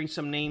 You're hearing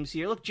some names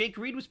here. Look, Jake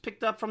Reed was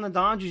picked up from the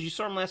Dodgers. You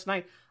saw him last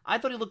night. I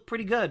thought he looked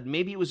pretty good.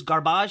 Maybe it was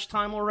garbage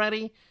time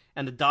already,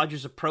 and the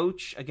Dodgers'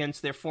 approach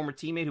against their former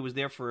teammate who was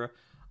there for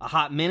a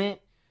hot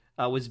minute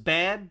was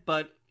bad.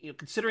 But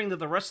considering that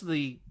the rest of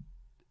the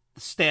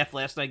staff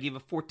last night gave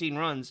up 14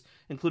 runs,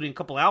 including a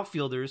couple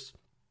outfielders,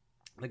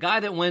 the guy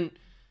that went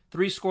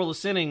 3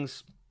 scoreless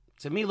innings,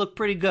 to me, looked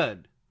pretty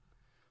good.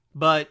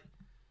 But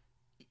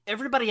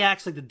everybody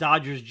acts like the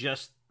Dodgers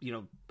just,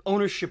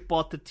 ownership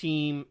bought the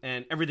team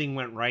and everything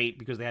went right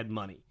because they had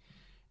money.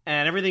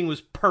 And everything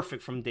was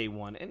perfect from day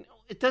one. And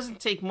it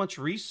doesn't take much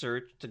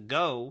research to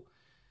go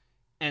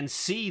and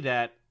see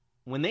that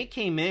when they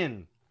came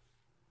in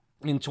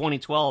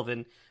 2012,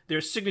 and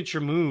their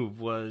signature move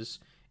was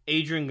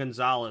Adrian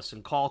Gonzalez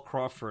and Carl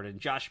Crawford and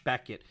Josh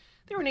Beckett,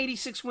 they were an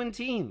 86-win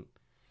team.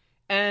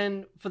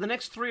 And for the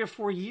next 3 or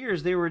 4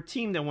 years, they were a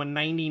team that won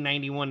 90,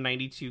 91,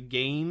 92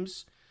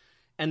 games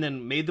and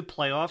then made the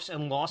playoffs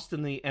and lost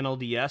in the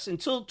NLDS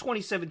until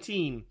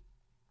 2017,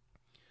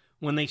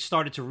 when they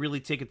started to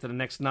really take it to the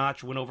next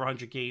notch, win over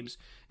 100 games,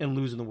 and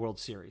lose in the World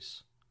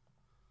Series.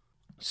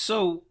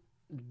 So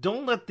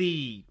don't let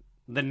the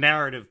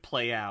narrative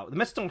play out. The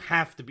Mets don't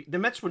have to be. The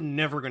Mets were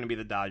never going to be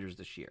the Dodgers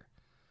this year.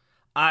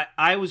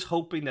 I was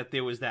hoping that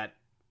there was that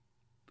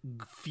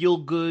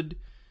feel-good,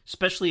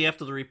 especially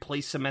after the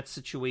replace the Mets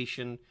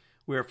situation,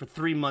 where for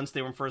 3 months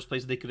they were in first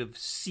place. They could have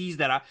seized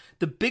that out.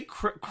 The big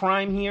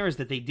crime here is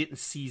that they didn't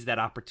seize that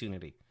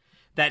opportunity.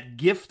 That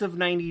gift of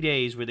 90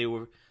 days where they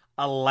were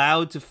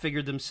allowed to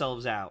figure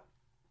themselves out.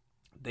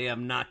 They have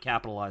not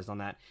capitalized on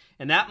that.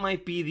 And that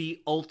might be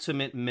the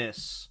ultimate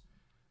miss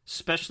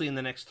especially in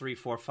the next 3,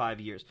 4, 5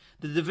 years.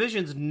 The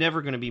division's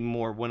never going to be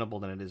more winnable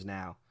than it is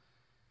now.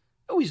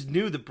 I always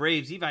knew the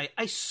Braves, even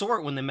I saw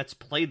it when the Mets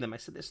played them. I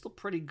said, they're still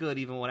pretty good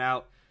even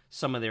without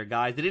some of their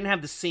guys. They didn't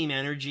have the same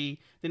energy.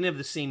 They didn't have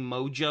the same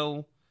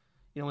mojo.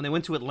 When they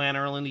went to Atlanta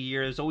early in the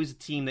year, there's always a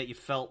team that you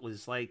felt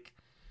was like,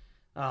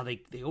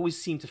 they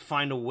always seemed to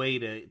find a way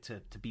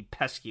to be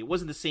pesky. It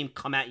wasn't the same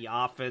come-at-you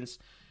offense.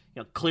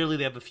 Clearly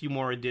they have a few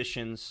more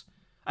additions.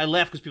 I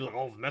laugh because people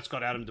are like, the Mets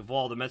got Adam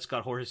Duvall, the Mets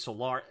got Jorge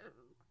Soler.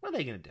 What are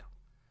they going to do?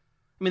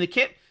 I mean,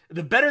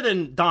 they're better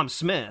than Dom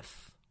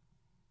Smith,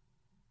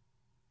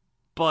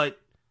 but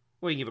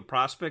you give it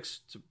prospects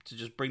to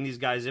just bring these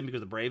guys in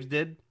because the Braves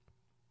did?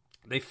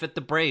 They fit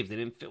the Braves. They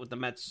didn't fit what the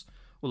Mets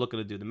were looking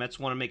to do. The Mets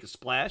want to make a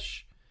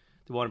splash.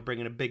 They want to bring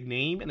in a big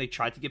name, and they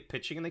tried to get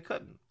pitching, and they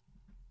couldn't.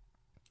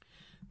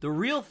 The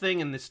real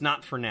thing, and it's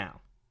not for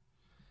now,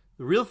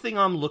 the real thing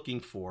I'm looking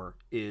for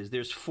is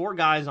there's 4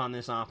 guys on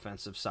this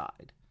offensive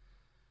side.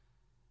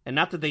 And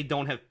not that they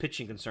don't have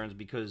pitching concerns,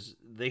 because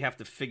they have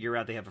to figure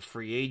out they have a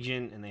free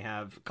agent, and they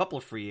have a couple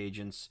of free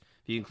agents,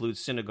 if you include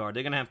Syndergaard.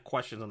 They're going to have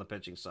questions on the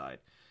pitching side.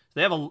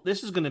 So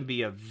this is going to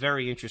be a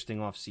very interesting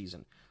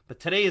offseason. But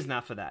today is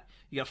not for that.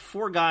 You got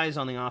 4 guys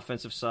on the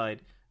offensive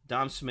side: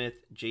 Dom Smith,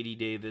 J.D.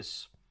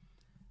 Davis,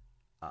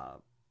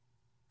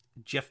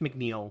 Jeff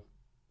McNeil,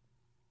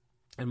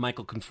 and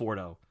Michael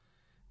Conforto,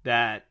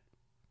 that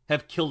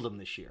have killed them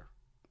this year.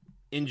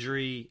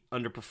 Injury,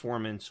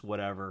 underperformance,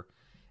 whatever,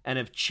 and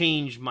have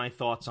changed my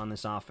thoughts on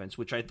this offense,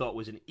 which I thought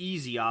was an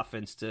easy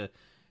offense to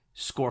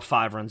score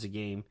 5 runs a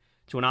game,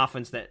 to an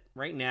offense that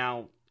right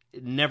now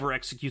it never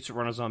executes at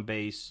runners on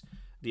base.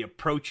 The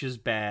approach is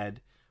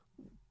bad.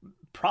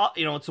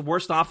 It's the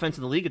worst offense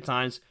in the league at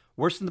times,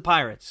 worse than the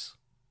Pirates,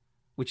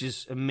 which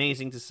is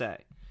amazing to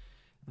say.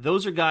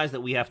 Those are guys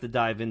that we have to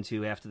dive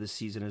into after the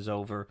season is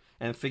over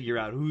and figure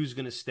out who's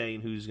going to stay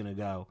and who's going to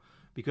go,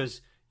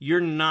 because you're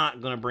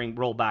not going to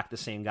roll back the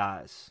same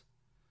guys.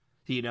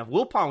 If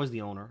Wilpon was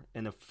the owner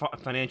and the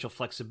financial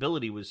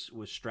flexibility was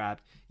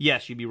strapped,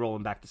 yes, you'd be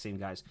rolling back the same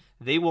guys.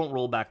 They won't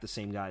roll back the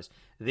same guys.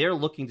 They're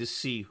looking to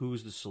see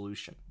who's the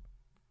solution.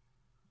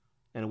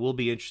 And it will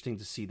be interesting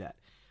to see that.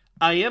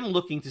 I am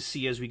looking to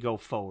see as we go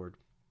forward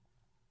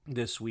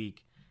this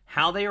week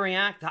how they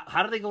react.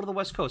 How do they go to the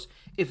West Coast?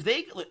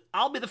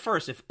 I'll be the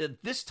first. If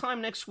this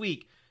time next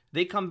week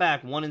they come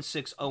back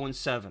 1-6,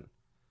 0-7,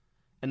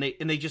 and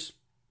they just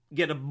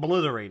get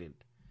obliterated,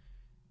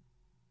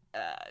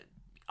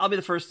 I'll be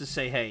the first to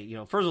say, hey,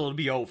 first of all, it'll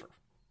be over.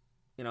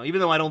 Even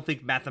though I don't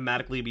think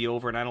mathematically it'll be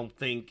over, and I don't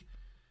think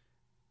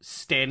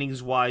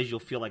standings-wise you'll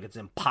feel like it's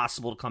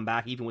impossible to come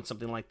back, even with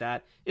something like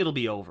that, it'll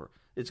be over.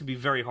 It's going to be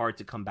very hard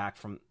to come back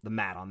from the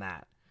mat on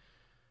that.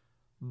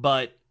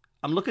 But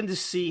I'm looking to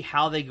see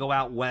how they go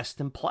out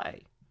west and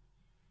play.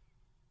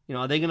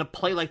 Are they going to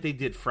play like they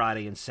did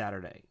Friday and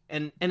Saturday?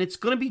 And it's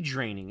going to be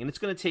draining, and it's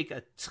going to take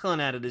a ton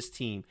out of this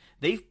team.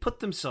 They've put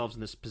themselves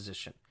in this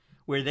position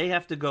where they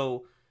have to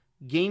go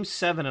Game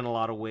 7 in a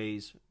lot of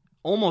ways,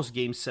 almost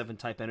Game 7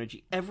 type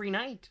energy every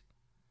night.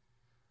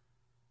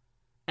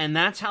 And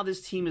that's how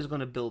this team is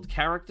going to build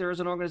character as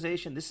an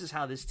organization. This is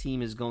how this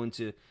team is going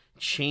to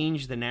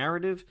change the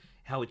narrative,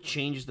 how it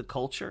changes the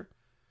culture.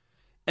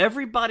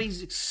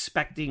 Everybody's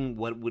expecting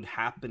what would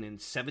happen in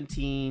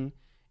 17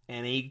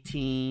 and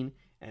 18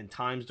 and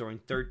times during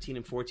 13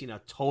 and 14, a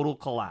total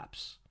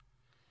collapse.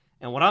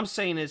 And what I'm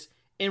saying is,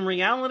 in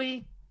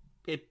reality,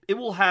 it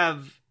will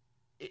have,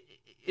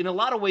 in a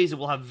lot of ways, it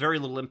will have very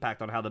little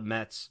impact on how the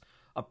Mets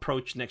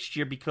approach next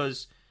year,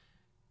 because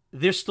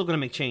they're still going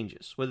to make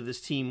changes. Whether this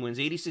team wins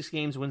 86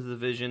 games, wins the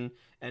division,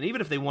 and even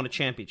if they won a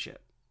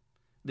championship,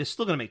 they're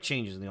still going to make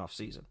changes in the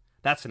offseason.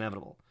 That's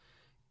inevitable.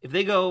 If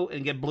they go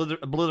and get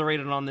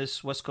obliterated on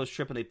this West Coast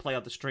trip and they play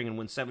out the string and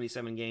win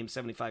 77 games,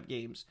 75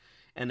 games,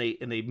 and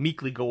they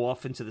meekly go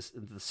off into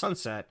the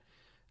sunset,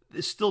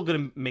 they're still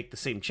going to make the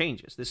same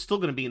changes. They're still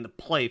going to be in the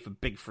play for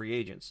big free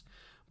agents.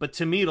 But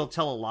to me, it'll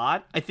tell a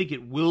lot. I think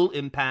it will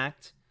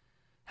impact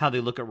how they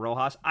look at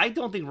Rojas. I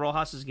don't think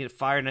Rojas is going to get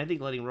fired, and I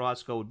think letting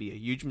Rojas go would be a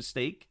huge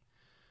mistake,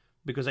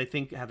 because I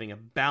think having a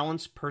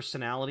balanced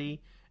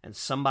personality and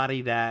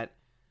somebody that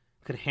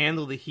could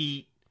handle the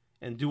heat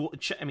and do,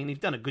 I mean, he's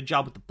done a good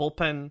job with the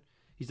bullpen.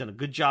 He's done a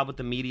good job with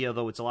the media,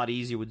 though it's a lot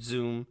easier with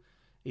Zoom.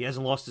 He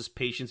hasn't lost his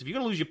patience. If you're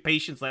going to lose your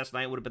patience, last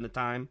night would have been the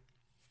time.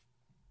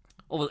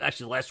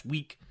 Actually, the last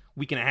week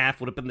and a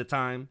half would have been the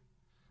time.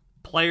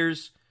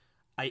 Players,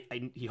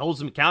 he holds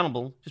them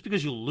accountable. Just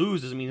because you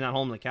lose doesn't mean he's not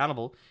holding them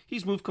accountable.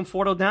 He's moved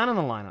Conforto down in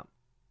the lineup.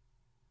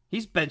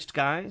 He's benched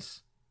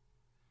guys.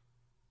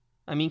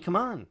 I mean, come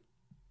on.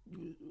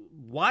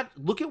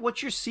 Look at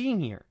what you're seeing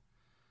here.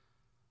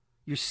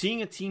 You're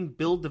seeing a team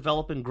build,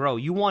 develop, and grow.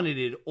 You wanted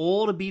it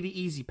all to be the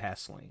easy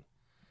pass lane.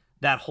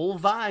 That whole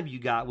vibe you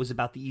got was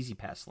about the easy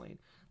pass lane.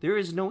 There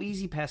is no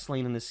easy pass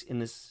lane in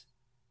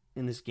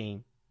this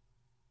game.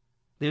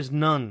 There's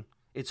none.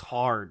 It's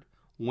hard.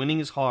 Winning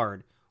is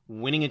hard.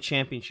 Winning a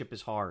championship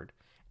is hard.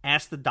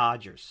 Ask the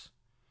Dodgers.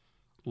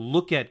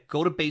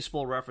 Go to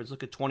Baseball Reference.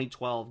 Look at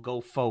 2012.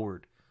 Go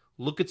forward.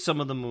 Look at some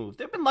of the moves.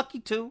 They've been lucky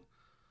too.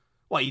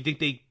 What, you think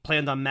they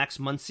planned on Max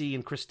Muncy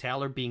and Chris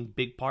Taylor being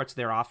big parts of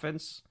their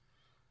offense?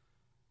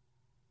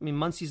 I mean,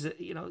 Muncy's,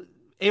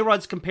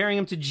 A-Rod's comparing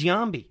him to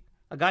Giambi,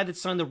 a guy that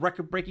signed the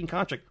record-breaking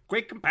contract.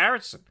 Great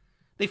comparison.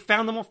 They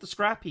found him off the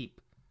scrap heap.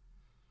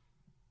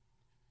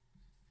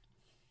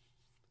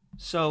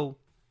 So,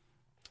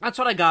 that's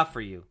what I got for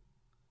you.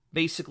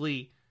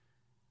 Basically,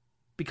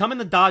 becoming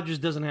the Dodgers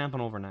doesn't happen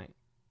overnight.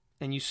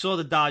 And you saw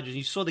the Dodgers,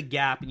 you saw the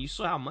gap, and you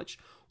saw how much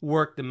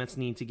work the Mets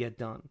need to get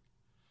done.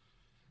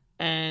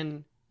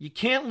 And you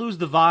can't lose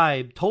the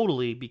vibe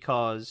totally,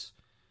 because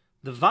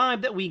the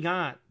vibe that we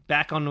got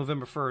back on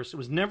November 1st, it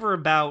was never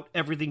about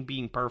everything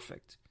being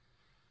perfect.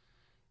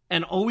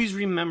 And always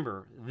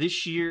remember,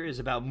 this year is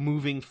about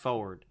moving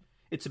forward.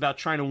 It's about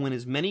trying to win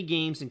as many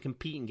games and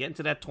compete and get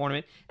into that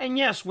tournament. And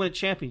yes, win a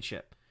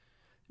championship.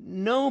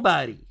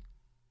 Nobody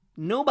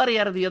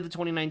out of the other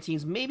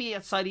 2019s, maybe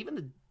outside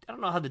even I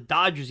don't know how the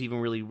Dodgers even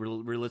really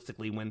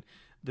realistically, when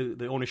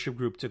the ownership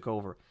group took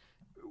over,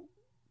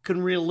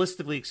 couldn't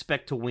realistically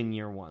expect to win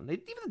year one.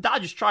 Even the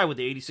Dodgers tried with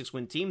the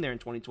 86-win team there in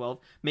 2012,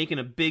 making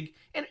a big,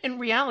 and in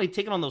reality,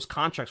 taking on those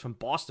contracts from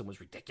Boston was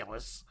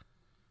ridiculous.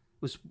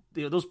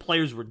 Those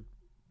players were,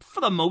 for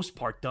the most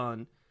part,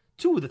 done.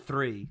 2 of the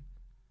 3.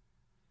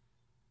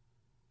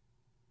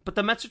 But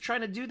the Mets are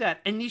trying to do that,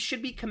 and they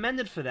should be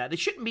commended for that. There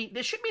shouldn't be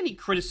any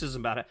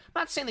criticism about it.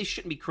 I'm not saying they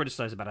shouldn't be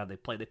criticized about how they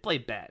play. They play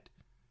bad.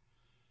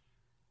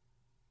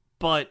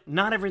 But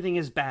not everything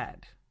is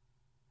bad.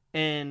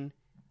 And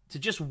to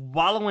just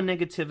wallow in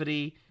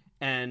negativity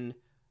and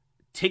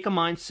take a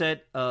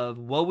mindset of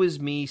woe is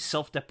me,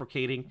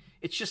 self-deprecating,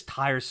 it's just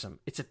tiresome.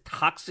 It's a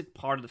toxic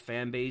part of the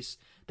fan base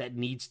that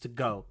needs to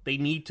go. They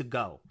need to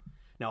go.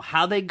 Now,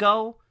 how they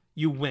go,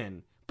 you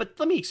win. But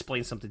let me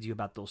explain something to you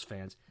about those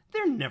fans.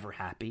 They're never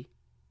happy.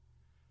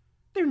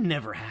 They're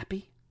never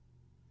happy.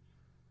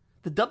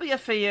 The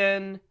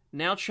WFAN,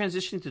 now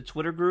transitioning to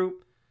Twitter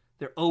group,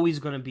 they're always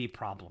going to be a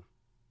problem.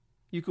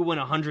 You could win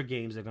 100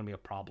 games, they're going to be a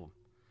problem.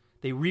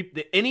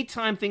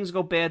 Anytime things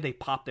go bad, they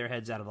pop their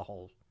heads out of the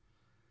hole.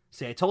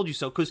 Say, I told you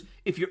so. Because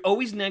if you're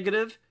always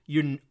negative,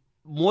 you're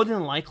more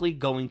than likely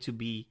going to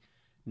be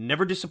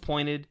never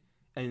disappointed,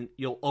 and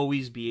you'll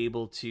always be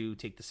able to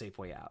take the safe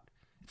way out.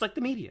 It's like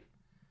the media.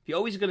 If you're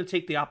always going to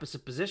take the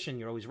opposite position,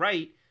 you're always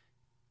right,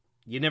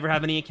 you never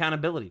have any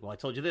accountability. Well, I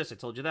told you this, I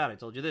told you that, I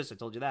told you this, I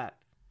told you that.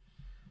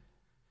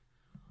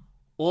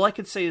 All I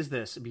can say is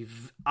this.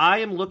 I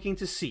am looking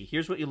to see,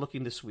 here's what you're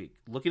looking this week.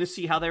 Looking to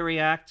see how they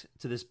react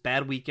to this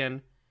bad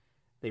weekend.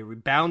 They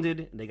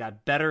rebounded, and they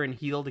got better and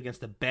healed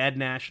against a bad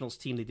Nationals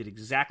team. They did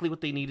exactly what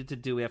they needed to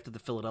do after the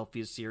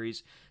Philadelphia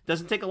series.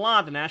 Doesn't take a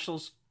lot. The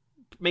Nationals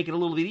make it a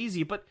little bit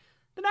easy, but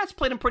the Nats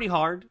played them pretty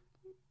hard.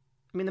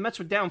 I mean, the Mets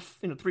were down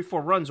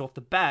 3-4 runs off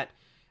the bat.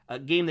 A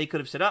game they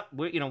could have set up.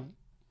 We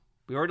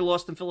already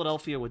lost in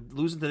Philadelphia. We're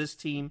losing to this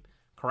team.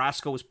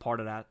 Carrasco was part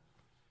of that.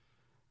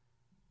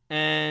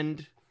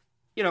 And,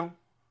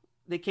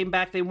 they came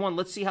back, they won.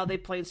 Let's see how they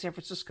play in San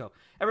Francisco.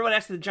 Everybody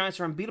asks the Giants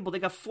are unbeatable. They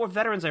got 4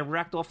 veterans, I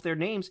racked off their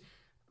names,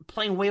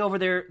 playing way over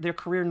their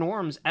career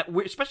norms,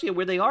 especially at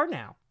where they are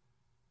now.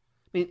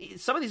 I mean,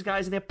 some of these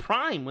guys in their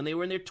prime, when they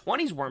were in their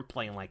 20s, weren't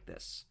playing like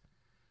this.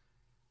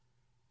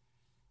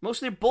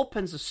 Most of their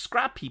bullpens are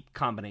scrap heap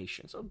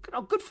combinations. So,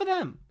 good for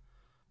them.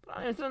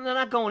 But they're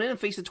not going in and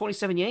facing the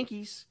 27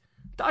 Yankees.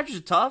 Dodgers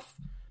are tough.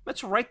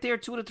 Mets are right there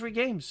 2 out of 3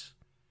 games.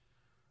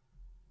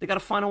 They got to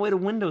find a way to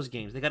win those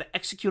games. They got to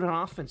execute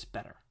on offense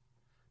better.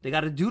 They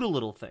got to do the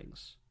little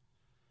things.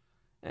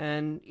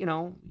 And,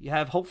 you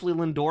have hopefully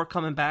Lindor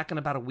coming back in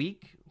about a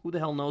week. Who the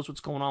hell knows what's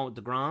going on with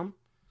DeGrom?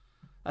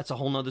 That's a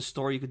whole nother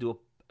story. You could do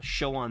a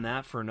show on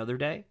that for another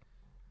day.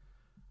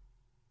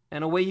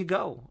 And away you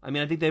go. I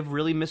mean, I think they've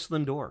really missed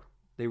Lindor.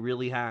 They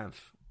really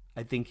have.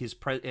 I think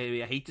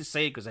I hate to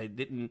say it because I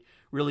didn't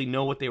really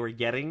know what they were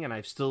getting, and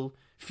I still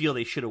feel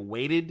they should have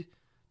waited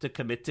to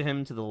commit to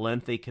him to the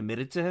length they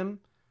committed to him.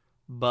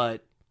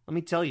 But let me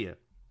tell you,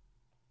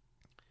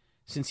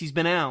 since he's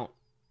been out,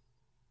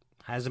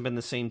 hasn't been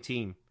the same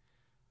team.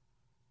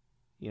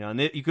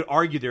 And you could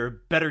argue they're a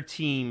better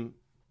team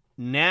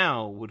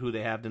now with who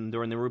they have than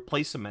during they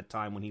replaced him at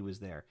time when he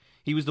was there.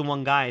 He was the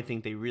one guy I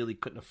think they really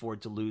couldn't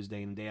afford to lose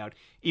day in and day out.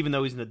 Even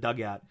though he's in the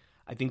dugout,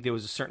 I think there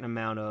was a certain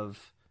amount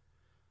of,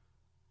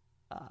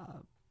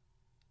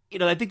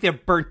 I think they're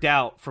burnt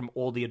out from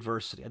all the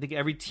adversity. I think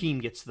every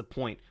team gets to the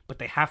point, but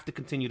they have to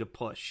continue to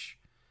push.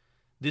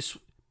 This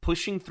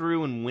pushing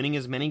through and winning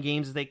as many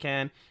games as they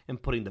can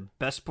and putting the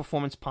best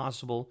performance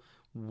possible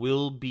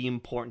will be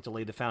important to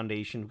lay the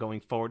foundation going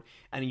forward.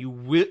 And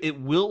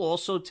it will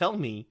also tell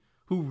me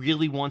who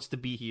really wants to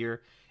be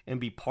here and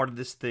be part of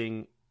this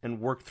thing and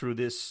work through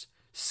this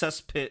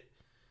cesspit,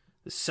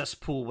 the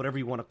cesspool, whatever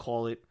you want to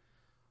call it,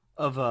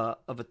 of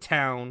a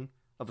town,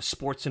 of a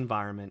sports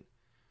environment,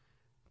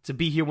 to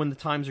be here when the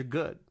times are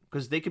good.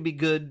 Because they could be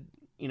good,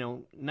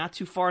 not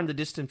too far in the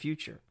distant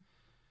future.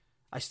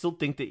 I still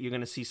think that you're going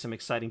to see some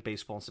exciting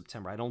baseball in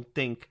September.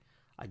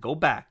 I go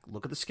back,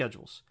 look at the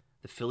schedules.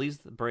 The Phillies,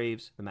 the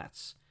Braves, the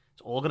Mets.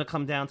 It's all going to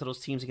come down to those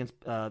teams against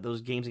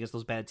those games against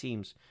those bad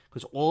teams,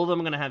 because all of them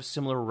are going to have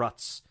similar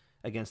ruts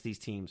against these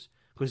teams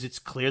because it's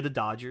clear the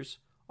Dodgers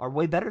are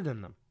way better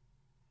than them.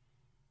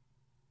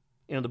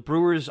 You know, the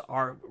Brewers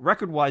are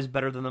record-wise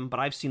better than them, but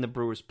I've seen the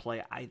Brewers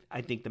play.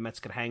 I think the Mets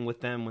could hang with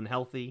them when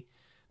healthy.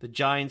 The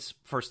Giants,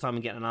 first time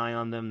I'm getting an eye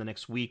on them the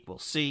next week, we'll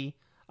see.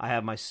 I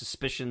have my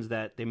suspicions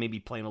that they may be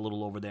playing a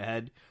little over their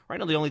head. Right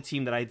now, the only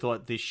team that I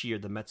thought this year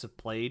the Mets have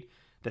played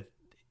that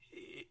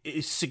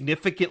is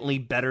significantly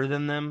better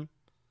than them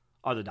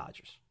are the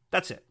Dodgers.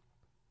 That's it.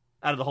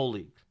 Out of the whole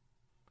league.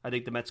 I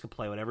think the Mets could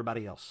play with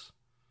everybody else.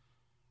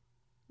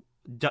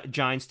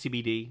 Giants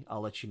TBD,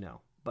 I'll let you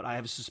know. But I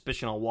have a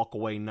suspicion I'll walk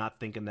away not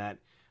thinking that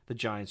the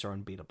Giants are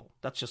unbeatable.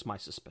 That's just my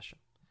suspicion.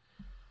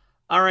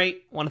 All right.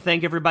 I want to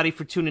thank everybody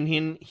for tuning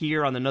in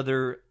here on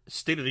another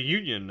State of the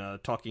Union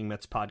Talking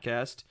Mets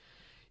podcast.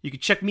 You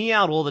can check me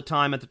out all the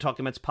time at the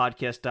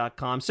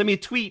TalkingMetsPodcast.com. Send me a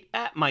tweet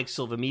at Mike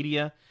Silva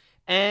Media.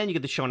 And you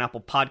get the show on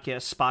Apple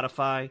Podcasts,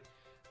 Spotify,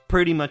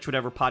 pretty much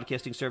whatever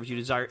podcasting service you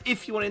desire.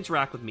 If you want to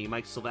interact with me,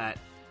 Mike Silva at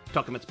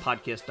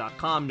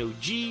TalkingMetsPodcast.com. No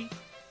G.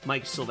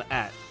 Mike Silva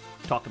at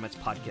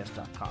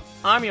TalkingMetsPodcast.com.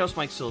 I'm your host,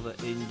 Mike Silva.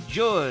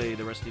 Enjoy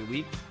the rest of your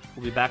week.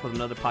 We'll be back with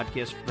another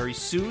podcast very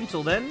soon.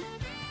 Till then,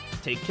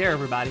 take care,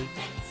 everybody.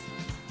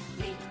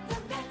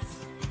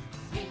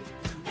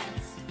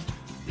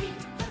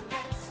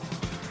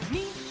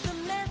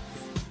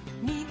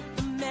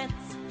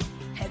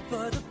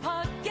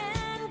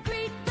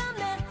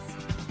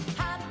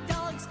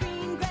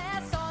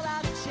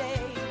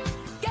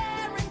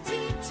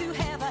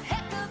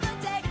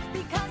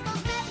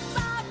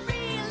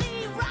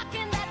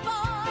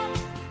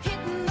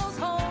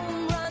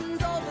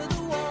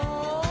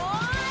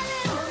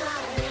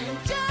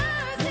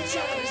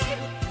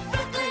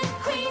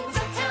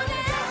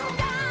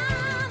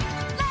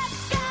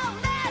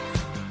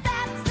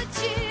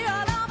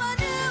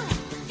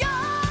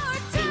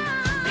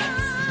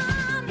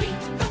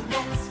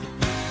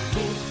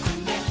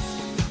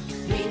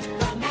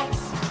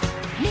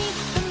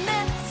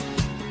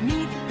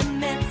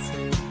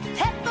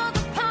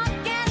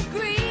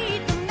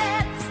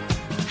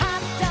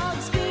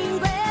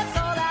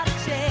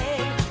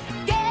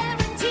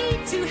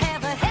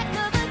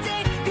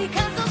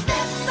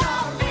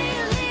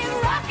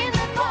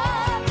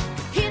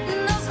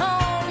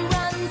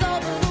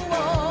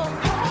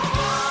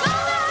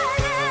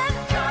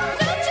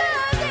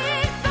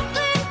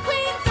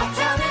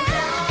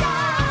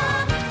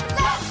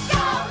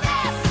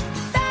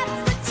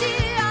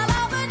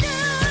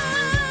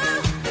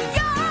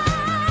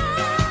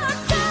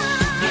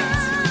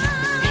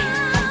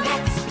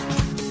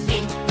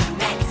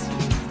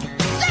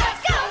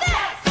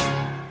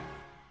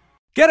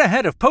 Get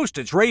ahead of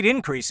postage rate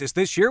increases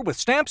this year with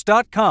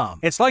Stamps.com.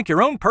 It's like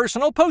your own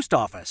personal post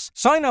office.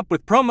 Sign up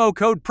with promo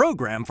code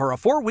PROGRAM for a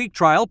 4-week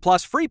trial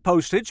plus free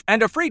postage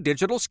and a free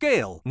digital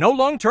scale. No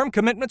long-term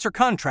commitments or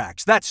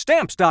contracts. That's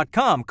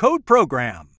Stamps.com, code PROGRAM.